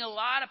 reading a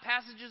lot of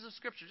passages of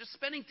Scripture. Just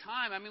spending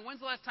time. I mean, when's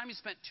the last time you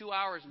spent 2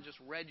 hours and just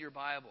read your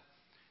Bible?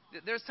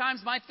 There's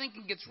times my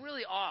thinking gets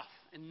really off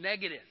and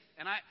negative.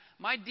 And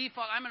my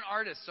default, I'm an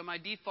artist, so my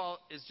default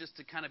is just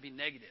to kind of be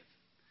negative.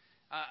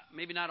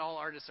 Maybe not all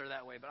artists are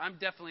that way, but I'm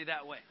definitely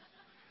that way.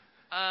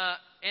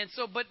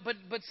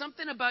 But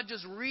something about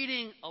just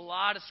reading a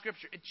lot of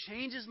Scripture, it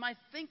changes my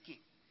thinking.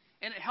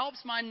 And it helps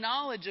my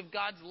knowledge of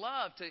God's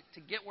love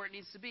to get where it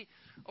needs to be.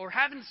 Or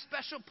having a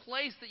special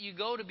place that you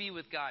go to be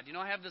with God.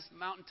 I have this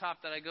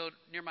mountaintop that I go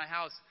near my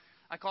house.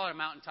 I call it a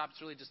mountaintop.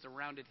 It's really just a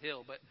rounded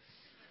hill. But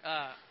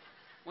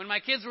when my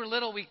kids were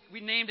little, we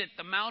named it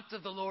the Mount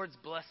of the Lord's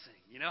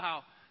Blessing. You know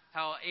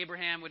how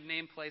Abraham would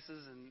name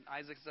places and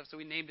Isaac and stuff. So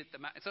we named it the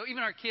Mount. So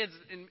even our kids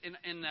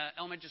in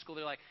elementary school,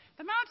 they're like,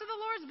 the Mount of the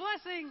Lord's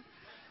Blessing.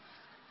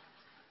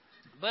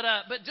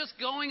 But just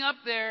going up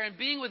there and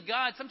being with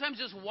God, sometimes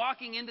just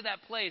walking into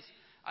that place,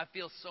 I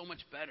feel so much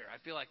better. I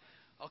feel like,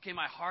 okay,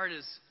 my heart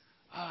is,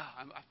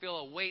 I feel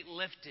a weight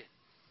lifted.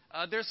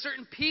 There's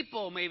certain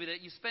people maybe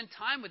that you spend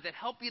time with that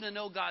help you to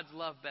know God's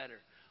love better.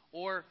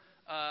 Or,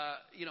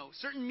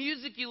 certain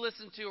music you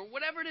listen to or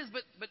whatever it is.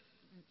 But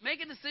make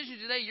a decision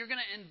today. You're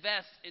going to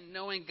invest in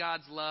knowing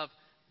God's love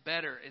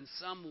better in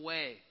some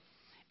way.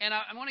 And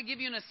I want to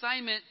give you an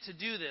assignment to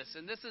do this.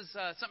 And this is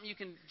something you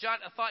can jot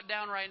a thought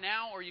down right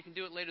now, or you can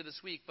do it later this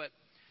week.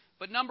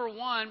 But number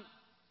one,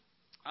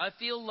 I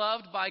feel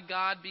loved by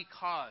God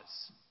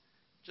because.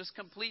 Just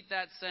complete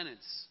that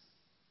sentence.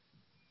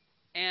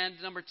 And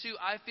number two,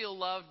 I feel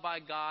loved by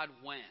God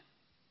when.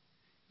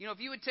 If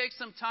you would take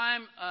some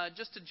time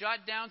just to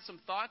jot down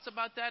some thoughts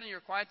about that in your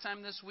quiet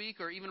time this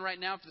week, or even right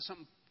now, if there's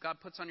something God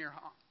puts on your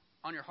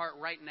heart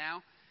right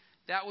now,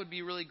 that would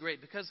be really great.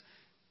 Because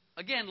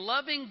again,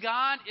 loving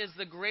God is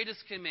the greatest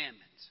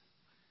commandment.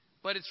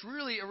 But it's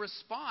really a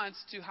response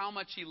to how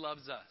much He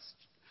loves us.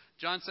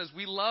 John says,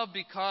 we love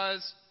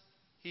because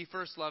He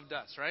first loved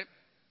us, right?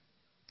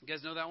 You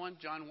guys know that one?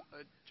 John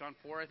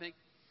 4, I think.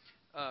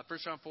 1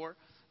 John 4.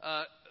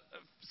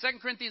 2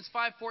 Corinthians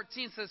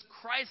 5:14 says,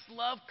 Christ's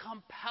love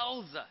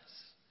compels us.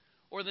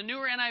 Or the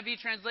newer NIV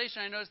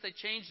translation, I noticed they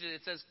changed it.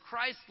 It says,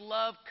 Christ's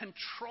love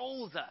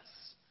controls us.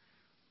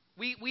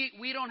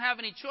 We don't have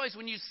any choice.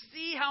 When you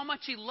see how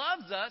much He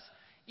loves us,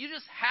 you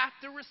just have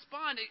to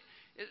respond.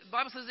 The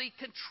Bible says He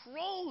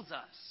controls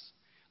us.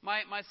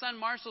 My son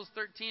Marshall's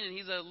 13, and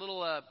he's a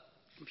little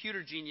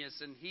computer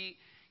genius, and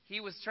he he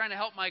was trying to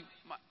help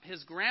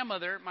his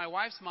grandmother, my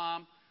wife's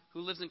mom,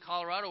 who lives in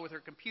Colorado, with her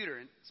computer,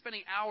 and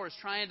spending hours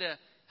trying to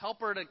help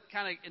her to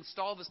kind of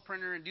install this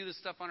printer and do this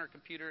stuff on her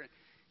computer.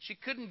 She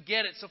couldn't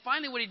get it. So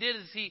finally what he did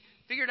is he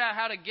figured out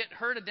how to get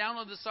her to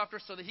download the software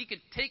so that he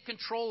could take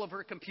control of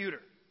her computer.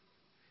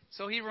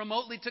 So he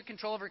remotely took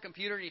control of her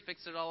computer and he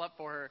fixed it all up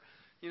for her.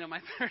 You know, my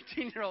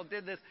 13-year-old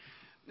did this.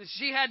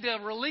 She had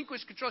to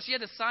relinquish control. She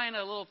had to sign a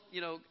little,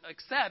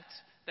 accept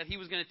that he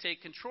was going to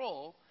take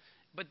control.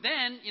 But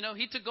then,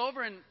 he took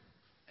over and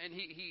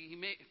he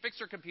fixed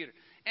her computer.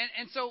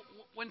 And so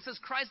when it says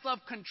Christ's love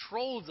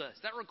controls us,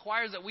 that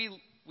requires that we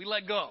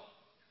let go.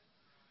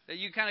 That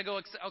you kind of go,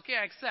 okay,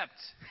 I accept.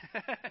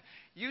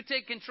 You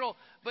take control.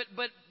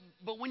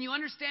 But when you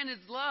understand His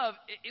love,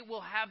 it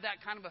will have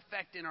that kind of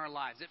effect in our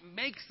lives. It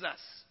makes us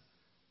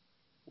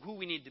who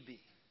we need to be.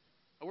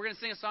 We're going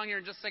to sing a song here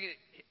in just a second.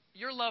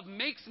 Your love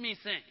makes me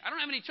sing. I don't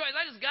have any choice.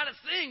 I just got to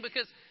sing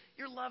because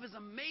your love is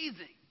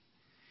amazing.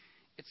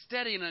 It's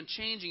steady and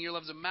unchanging. Your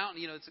love's a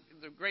mountain.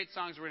 The great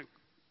songs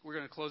we're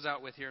going to close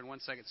out with here in 1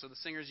 second. So the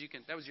singers,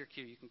 that was your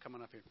cue. You can come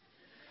on up here.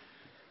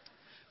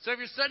 So if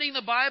you're studying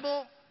the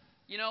Bible,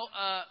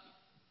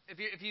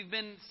 if you've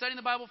been studying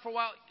the Bible for a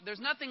while, there's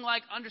nothing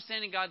like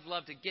understanding God's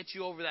love to get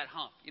you over that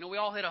hump. We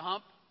all hit a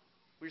hump.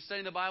 When you're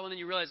studying the Bible and then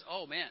you realize,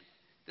 oh man,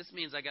 this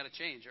means I got to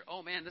change. Or,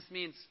 oh man, this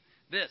means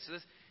this.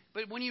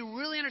 But when you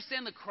really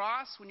understand the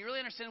cross, when you really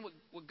understand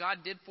what God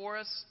did for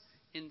us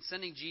in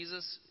sending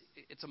Jesus,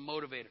 it's a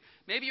motivator.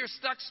 Maybe you're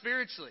stuck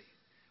spiritually,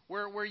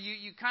 where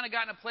you kind of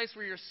got in a place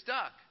where you're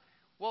stuck.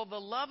 Well, the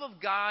love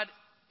of God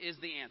is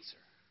the answer.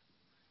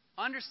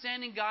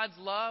 Understanding God's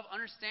love,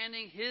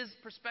 understanding His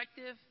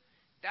perspective,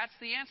 that's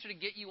the answer to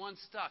get you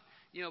unstuck.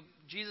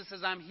 Jesus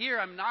says, I'm here,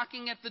 I'm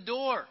knocking at the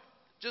door.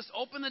 Just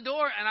open the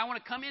door and I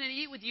want to come in and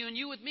eat with you and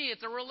you with me.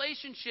 It's a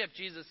relationship,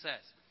 Jesus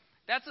says.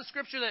 That's a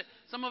scripture that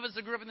some of us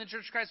that grew up in the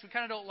Church of Christ, we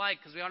kind of don't like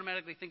because we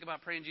automatically think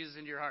about praying Jesus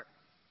into your heart.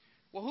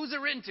 Well, who's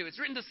it written to? It's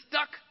written to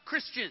stuck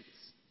Christians.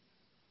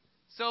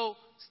 So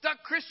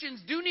stuck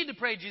Christians do need to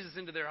pray Jesus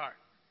into their heart.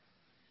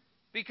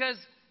 Because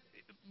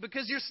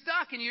you're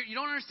stuck and you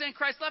don't understand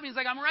Christ's love. He's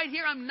like, I'm right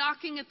here. I'm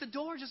knocking at the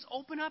door. Just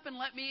open up and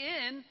let me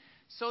in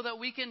so that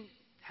we can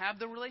have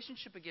the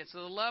relationship again. So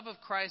the love of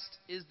Christ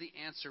is the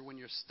answer when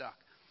you're stuck.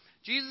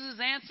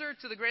 Jesus' answer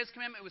to the greatest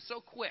commandment was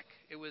so quick.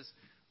 It was,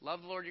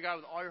 love the Lord your God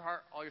with all your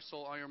heart, all your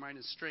soul, all your mind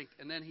and strength.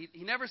 And then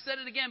he never said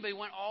it again, but he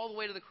went all the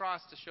way to the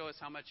cross to show us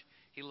how much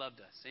He loved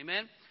us.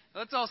 Amen?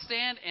 Let's all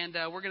stand, and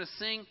we're going to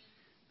sing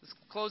this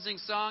closing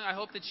song. I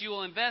hope that you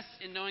will invest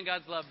in knowing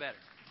God's love better.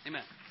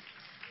 Amen.